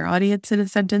it to their audience in a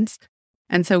sentence.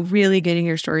 And so really getting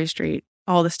your story straight,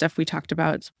 all the stuff we talked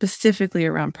about specifically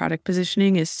around product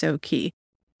positioning is so key.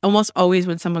 Almost always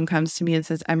when someone comes to me and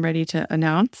says, I'm ready to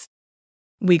announce,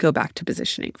 we go back to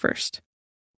positioning first.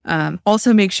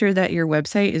 Also make sure that your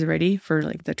website is ready for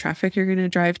like the traffic you're going to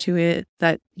drive to it,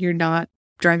 that you're not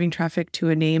driving traffic to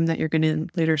a name that you're going to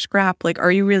later scrap. Like,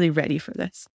 are you really ready for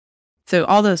this? So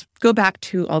all those, go back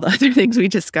to all the other things we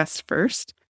discussed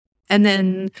first. And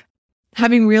then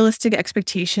having realistic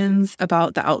expectations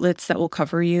about the outlets that will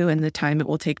cover you and the time it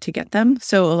will take to get them.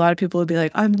 So a lot of people will be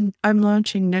like, I'm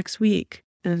launching next week.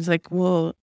 And it's like,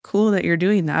 well, cool that you're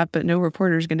doing that, but no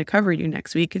reporter is going to cover you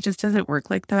next week. It just doesn't work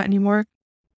like that anymore.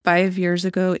 5 years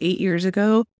ago, 8 years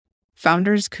ago,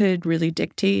 founders could really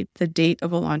dictate the date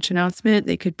of a launch announcement.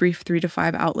 They could brief 3 to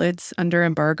 5 outlets under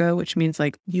embargo, which means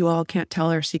like, you all can't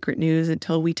tell our secret news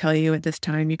until we tell you at this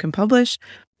time you can publish.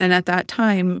 And at that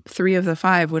time, 3 of the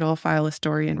 5 would all file a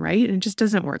story and write. And it just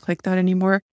doesn't work like that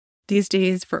anymore. These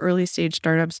days, for early stage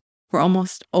startups, we're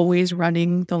almost always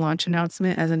running the launch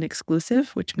announcement as an exclusive,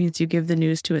 which means you give the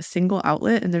news to a single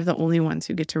outlet and they're the only ones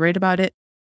who get to write about it.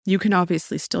 You can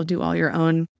obviously still do all your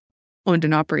own owned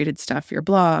and operated stuff, your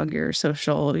blog, your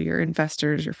social, your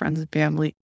investors, your friends and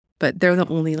family, but they're the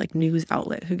only like news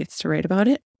outlet who gets to write about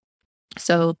it.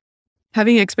 So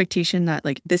having expectation that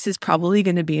like this is probably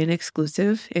going to be an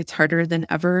exclusive. It's harder than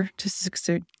ever to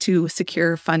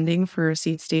secure funding for a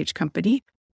seed stage company.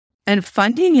 And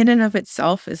funding in and of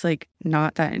itself is like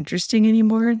not that interesting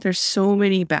anymore. There's so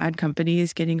many bad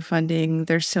companies getting funding.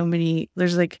 There's so many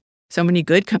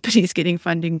good companies getting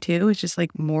funding too. It's just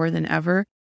like more than ever.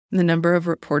 And the number of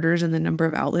reporters and the number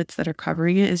of outlets that are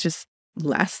covering it is just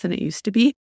less than it used to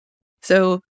be.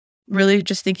 So really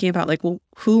just thinking about like, well,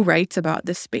 who writes about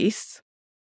this space?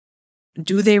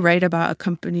 Do they write about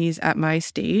companies at my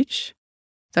stage?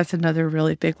 That's another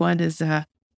really big one is,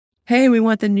 hey, we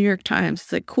want the New York Times.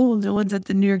 It's like, cool. No one's at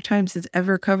the New York Times has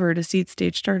ever covered a seed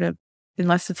stage startup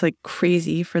unless it's like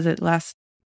crazy for the last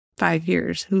 5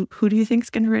 years. Who do you think is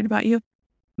going to write about you?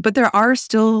 But there are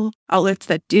still outlets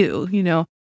that do, you know.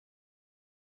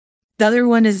 The other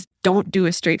one is don't do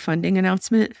a straight funding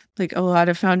announcement. Like a lot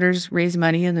of founders raise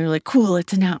money and they're like, cool,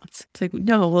 let's announce. It's like,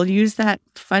 no, we'll use that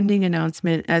funding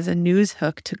announcement as a news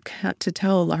hook to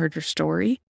tell a larger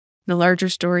story. The larger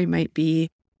story might be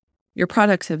your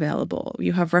product's available.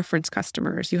 You have reference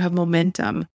customers. You have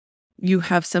momentum. You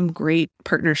have some great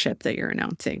partnership that you're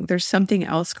announcing. There's something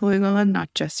else going on,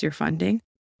 not just your funding.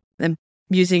 And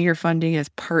using your funding as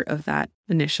part of that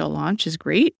initial launch is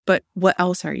great, but what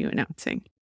else are you announcing?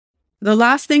 The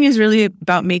last thing is really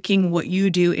about making what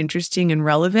you do interesting and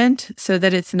relevant so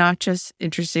that it's not just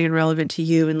interesting and relevant to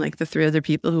you and like the 3 other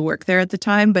people who work there at the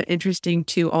time, but interesting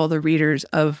to all the readers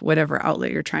of whatever outlet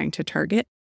you're trying to target.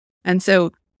 And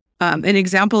so an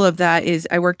example of that is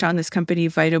I worked on this company,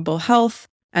 Vitable Health,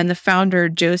 and the founder,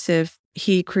 Joseph,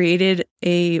 he created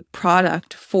a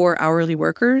product for hourly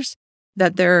workers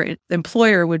that their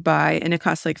employer would buy, and it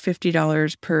costs like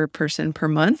 $50 per person per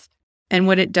month. And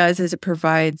what it does is it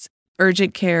provides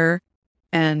urgent care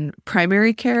and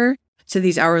primary care to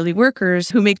these hourly workers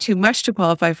who make too much to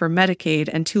qualify for Medicaid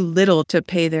and too little to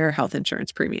pay their health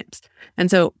insurance premiums. And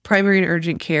so primary and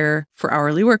urgent care for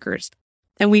hourly workers.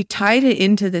 And we tied it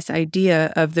into this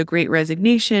idea of the Great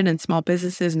Resignation and small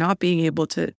businesses not being able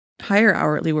to hire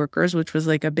hourly workers, which was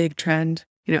like a big trend,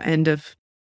 you know, end of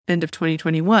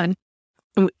 2021.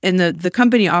 And the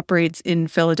company operates in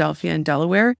Philadelphia and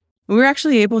Delaware. And we were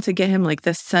actually able to get him like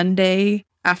the Sunday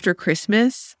after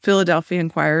Christmas Philadelphia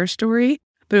Inquirer story,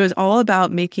 but it was all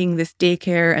about making this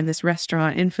daycare and this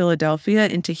restaurant in Philadelphia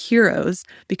into heroes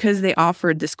because they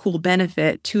offered this cool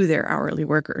benefit to their hourly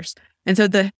workers. And so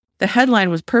the headline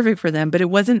was perfect for them, but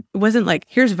it wasn't like,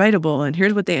 here's Vitable and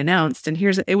here's what they announced. And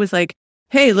it was like,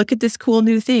 hey, look at this cool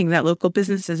new thing that local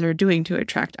businesses are doing to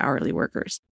attract hourly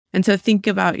workers. And so think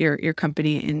about your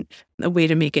company in a way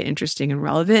to make it interesting and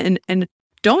relevant, and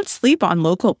don't sleep on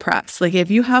local press. Like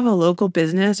if you have a local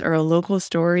business or a local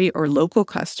story or local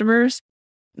customers,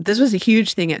 this was a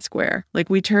huge thing at Square. Like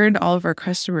we turned all of our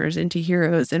customers into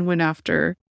heroes and went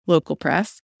after local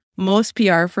press. Most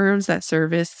PR firms that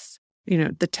service,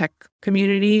 the tech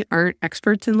community aren't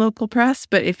experts in local press,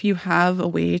 but if you have a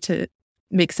way to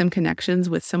make some connections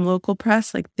with some local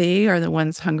press, like they are the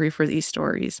ones hungry for these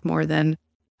stories more than,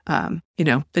 the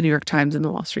New York Times and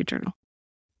the Wall Street Journal.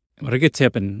 What a good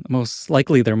tip. And most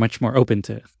likely they're much more open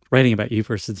to writing about you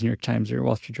versus the New York Times or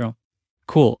Wall Street Journal.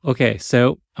 Cool. Okay.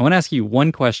 So I want to ask you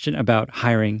one question about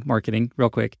hiring marketing real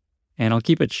quick, and I'll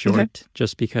keep it short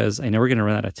just because I know we're going to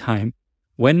run out of time.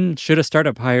 When should a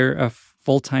startup hire a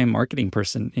full-time marketing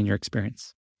person in your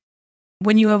experience?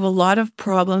 When you have a lot of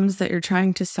problems that you're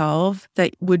trying to solve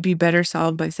that would be better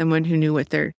solved by someone who knew what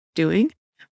they're doing,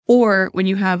 or when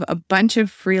you have a bunch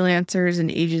of freelancers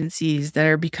and agencies that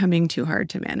are becoming too hard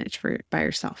to manage by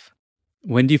yourself.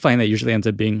 When do you find that usually ends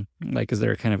up being is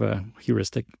there kind of a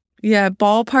heuristic? Yeah,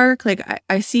 ballpark. Like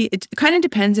I see, it kind of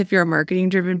depends if you're a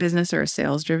marketing-driven business or a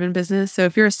sales-driven business. So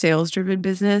if you're a sales-driven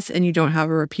business and you don't have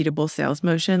a repeatable sales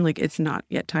motion, like it's not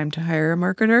yet time to hire a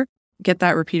marketer. Get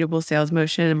that repeatable sales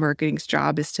motion, and marketing's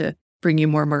job is to bring you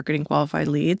more marketing qualified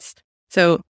leads.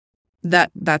 So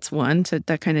that's one. So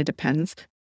that kind of depends.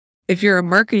 If you're a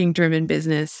marketing-driven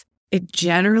business, it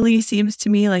generally seems to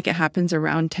me like it happens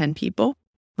around 10 people.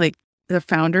 Like the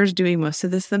founder's doing most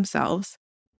of this themselves.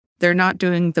 They're not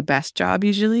doing the best job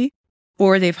usually,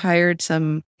 or they've hired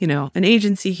some, an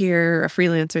agency here, a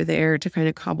freelancer there to kind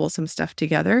of cobble some stuff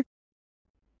together.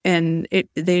 And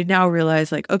they now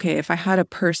realize like, okay, if I had a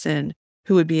person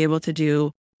who would be able to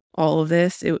do all of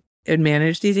this, it would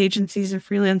manage these agencies and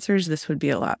freelancers, this would be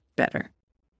a lot better.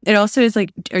 It also is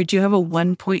like, do you have a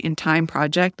one point in time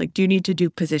project? Like, do you need to do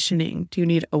positioning? Do you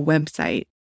need a website?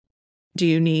 Do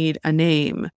you need a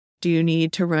name? Do you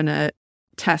need to run a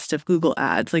test of Google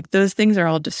ads? Like those things are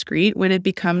all discrete. When it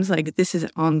becomes like this is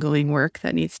ongoing work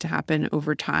that needs to happen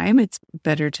over time, it's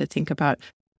better to think about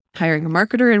hiring a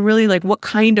marketer and really like what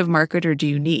kind of marketer do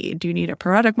you need? Do you need a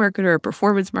product marketer, a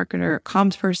performance marketer, a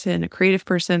comms person, a creative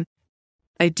person?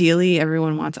 Ideally,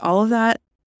 everyone wants all of that.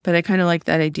 But I kind of like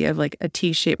that idea of like a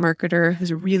T-shaped marketer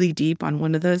who's really deep on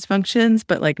one of those functions,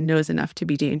 but like knows enough to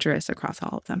be dangerous across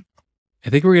all of them. I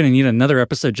think we're going to need another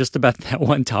episode just about that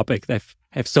one topic. I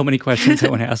have so many questions I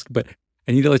want to ask, but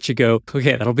I need to let you go.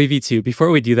 Okay, that'll be V2.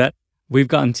 Before we do that, we've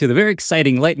gotten to the very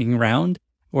exciting lightning round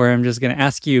where I'm just going to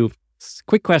ask you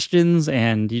quick questions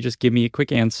and you just give me a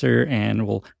quick answer and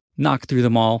we'll knock through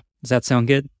them all. Does that sound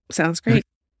good? Sounds great.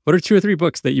 What are 2 or 3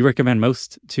 books that you recommend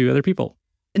most to other people?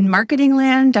 In marketing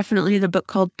land, definitely the book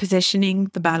called Positioning,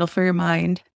 The Battle for Your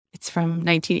Mind. It's from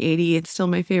 1980. It's still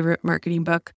my favorite marketing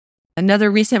book. Another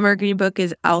recent marketing book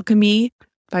is Alchemy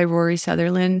by Rory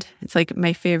Sutherland. It's like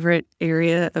my favorite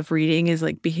area of reading is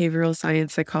like behavioral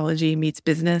science, psychology meets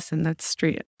business, and that's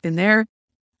straight in there.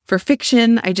 For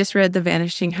fiction, I just read The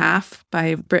Vanishing Half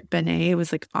by Britt Benet. It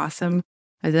was like awesome.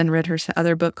 I then read her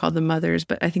other book called The Mothers,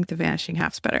 but I think The Vanishing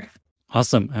Half's better.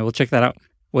 Awesome. I will check that out.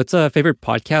 What's a favorite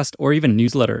podcast or even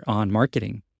newsletter on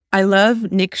marketing? I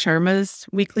love Nick Sharma's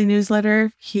weekly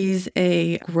newsletter. He's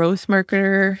a growth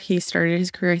marketer. He started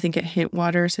his career, I think, at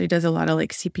Hintwater. So he does a lot of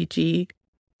like CPG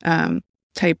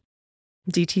type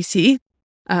DTC.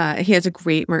 He has a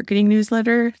great marketing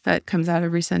newsletter that comes out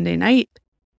every Sunday night.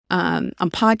 On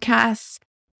podcasts,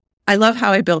 I love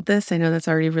How I Built This. I know that's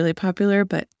already really popular,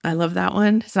 but I love that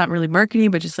one. It's not really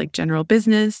marketing, but just like general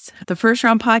business. The First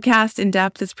Round podcast, In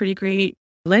Depth, is pretty great.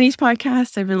 Lenny's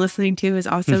podcast I've been listening to is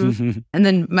awesome. And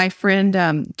then my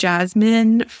friend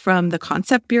Jasmine from the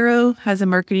Concept Bureau has a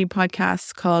marketing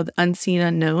podcast called Unseen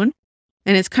Unknown.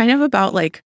 And it's kind of about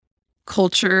like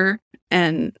culture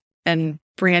and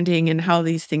branding and how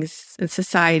these things in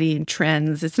society and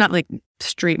trends. It's not like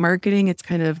straight marketing. It's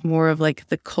kind of more of like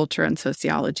the culture and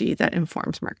sociology that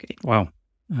informs marketing. Wow.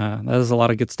 That is a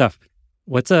lot of good stuff.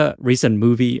 What's a recent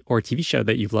movie or TV show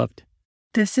that you've loved?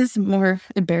 This is more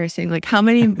embarrassing. Like, how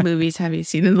many movies have you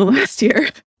seen in the last year?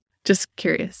 Just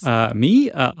curious.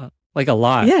 Me? Like a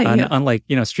lot. Yeah. Unlike,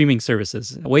 streaming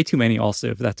services. Way too many also,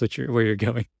 if that's where you're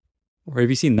going. Or have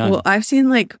you seen none? Well, I've seen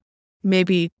like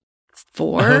maybe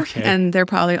 4, and they're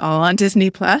probably all on Disney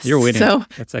Plus. You're winning. So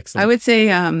that's excellent. I would say,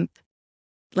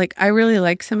 like, I really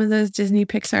like some of those Disney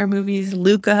Pixar movies.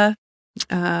 Luca,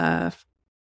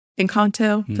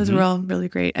 Encanto. Those were all really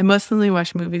great. I mostly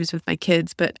watch movies with my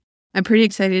kids, but I'm pretty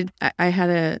excited. I had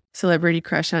a celebrity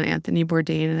crush on Anthony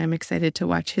Bourdain, and I'm excited to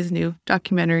watch his new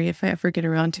documentary if I ever get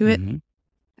around to it.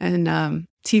 And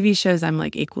TV shows, I'm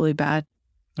like equally bad.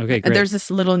 Okay, great. There's this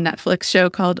little Netflix show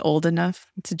called Old Enough.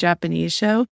 It's a Japanese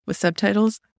show with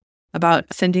subtitles.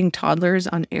 about sending toddlers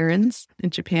on errands in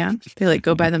Japan. They like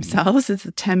go by themselves. It's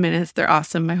 10 minutes. They're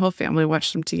awesome. My whole family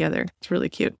watched them together. It's really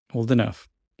cute. Old enough.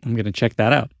 I'm going to check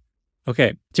that out.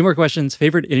 Okay. 2 more questions.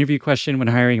 Favorite interview question when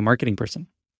hiring a marketing person?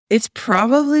 It's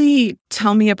probably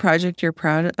tell me a project you're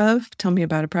proud of. Tell me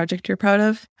about a project you're proud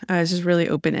of. It's just really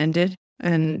open-ended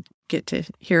and get to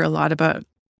hear a lot about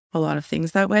a lot of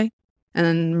things that way. And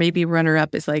then maybe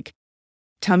runner-up is like,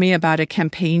 tell me about a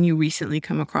campaign you recently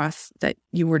come across that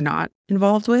you were not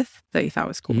involved with that you thought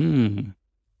was cool.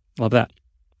 Love that.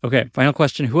 Okay. Final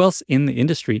question. Who else in the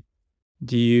industry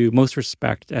do you most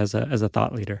respect as a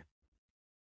thought leader?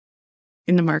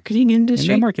 In the marketing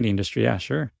industry? In the marketing industry, yeah,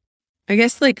 sure. I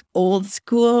guess like old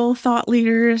school thought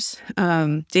leaders,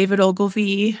 David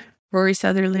Ogilvy, Rory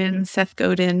Sutherland, Seth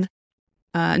Godin.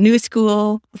 New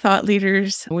school thought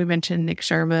leaders, we mentioned Nick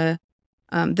Sharma.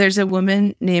 There's a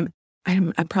woman named,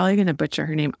 I'm probably going to butcher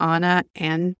her name, Anna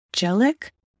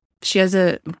Angelic. She has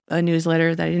a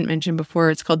newsletter that I didn't mention before.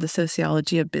 It's called The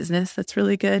Sociology of Business. That's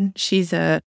really good. She's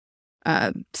a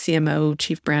CMO,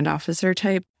 Chief Brand Officer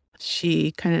type.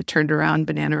 She kind of turned around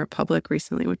Banana Republic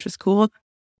recently, which was cool.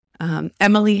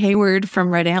 Emily Hayward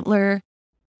from Red Antler.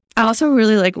 I also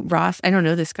really like Ross. I don't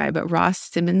know this guy, but Ross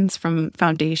Simmons from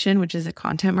Foundation, which is a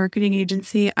content marketing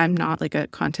agency. I'm not like a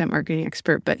content marketing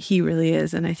expert, but he really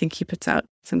is. And I think he puts out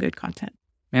some good content.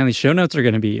 Man, these show notes are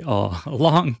going to be a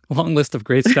long list of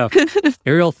great stuff.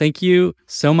 Arielle, thank you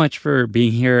so much for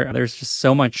being here. There's just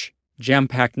so much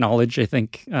jam-packed knowledge. I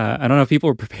think, I don't know if people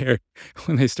were prepared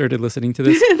when they started listening to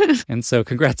this. And so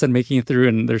congrats on making it through.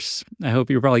 And I hope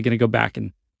you're probably going to go back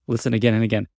and listen again and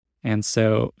again. And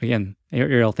so again,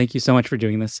 Arielle, thank you so much for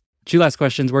doing this. 2 last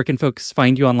questions. Where can folks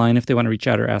find you online if they want to reach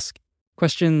out or ask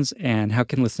questions? And how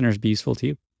can listeners be useful to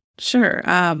you? Sure.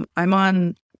 I'm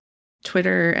on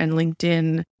Twitter and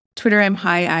LinkedIn. Twitter, I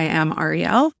am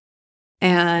Arielle.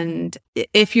 And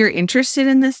if you're interested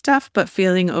in this stuff, but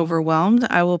feeling overwhelmed,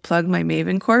 I will plug my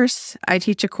Maven course. I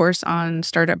teach a course on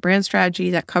startup brand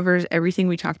strategy that covers everything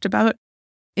we talked about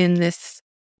in this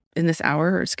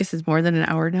hour, or I guess it's more than an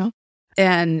hour now,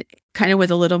 and kind of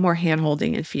with a little more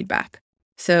handholding and feedback.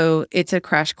 So it's a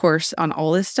crash course on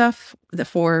all this stuff, the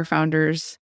 4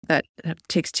 founders that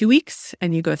takes 2 weeks,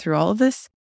 and you go through all of this.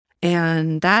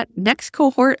 And that next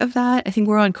cohort of that, I think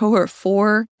we're on cohort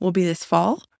 4, will be this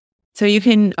fall. So you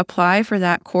can apply for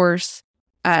that course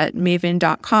at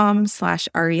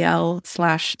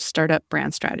maven.com/Arielle/startup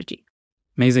brand strategy.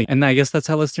 Amazing. And I guess that's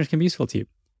how listeners can be useful to you.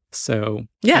 So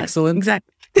yeah, excellent.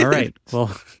 Exactly. All right.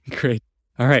 Well, great.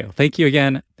 All right. Well, thank you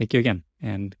again.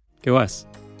 And go us.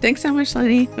 Thanks so much,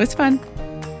 Lenny. It was fun.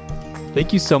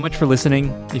 Thank you so much for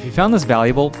listening. If you found this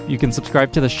valuable, you can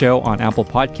subscribe to the show on Apple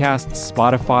Podcasts,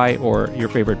 Spotify, or your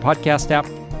favorite podcast app.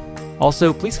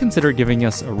 Also, please consider giving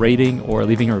us a rating or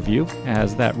leaving a review,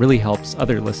 as that really helps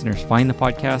other listeners find the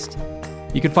podcast.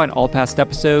 You can find all past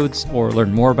episodes or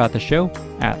learn more about the show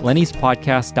at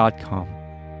lennyspodcast.com.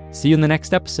 See you in the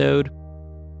next episode.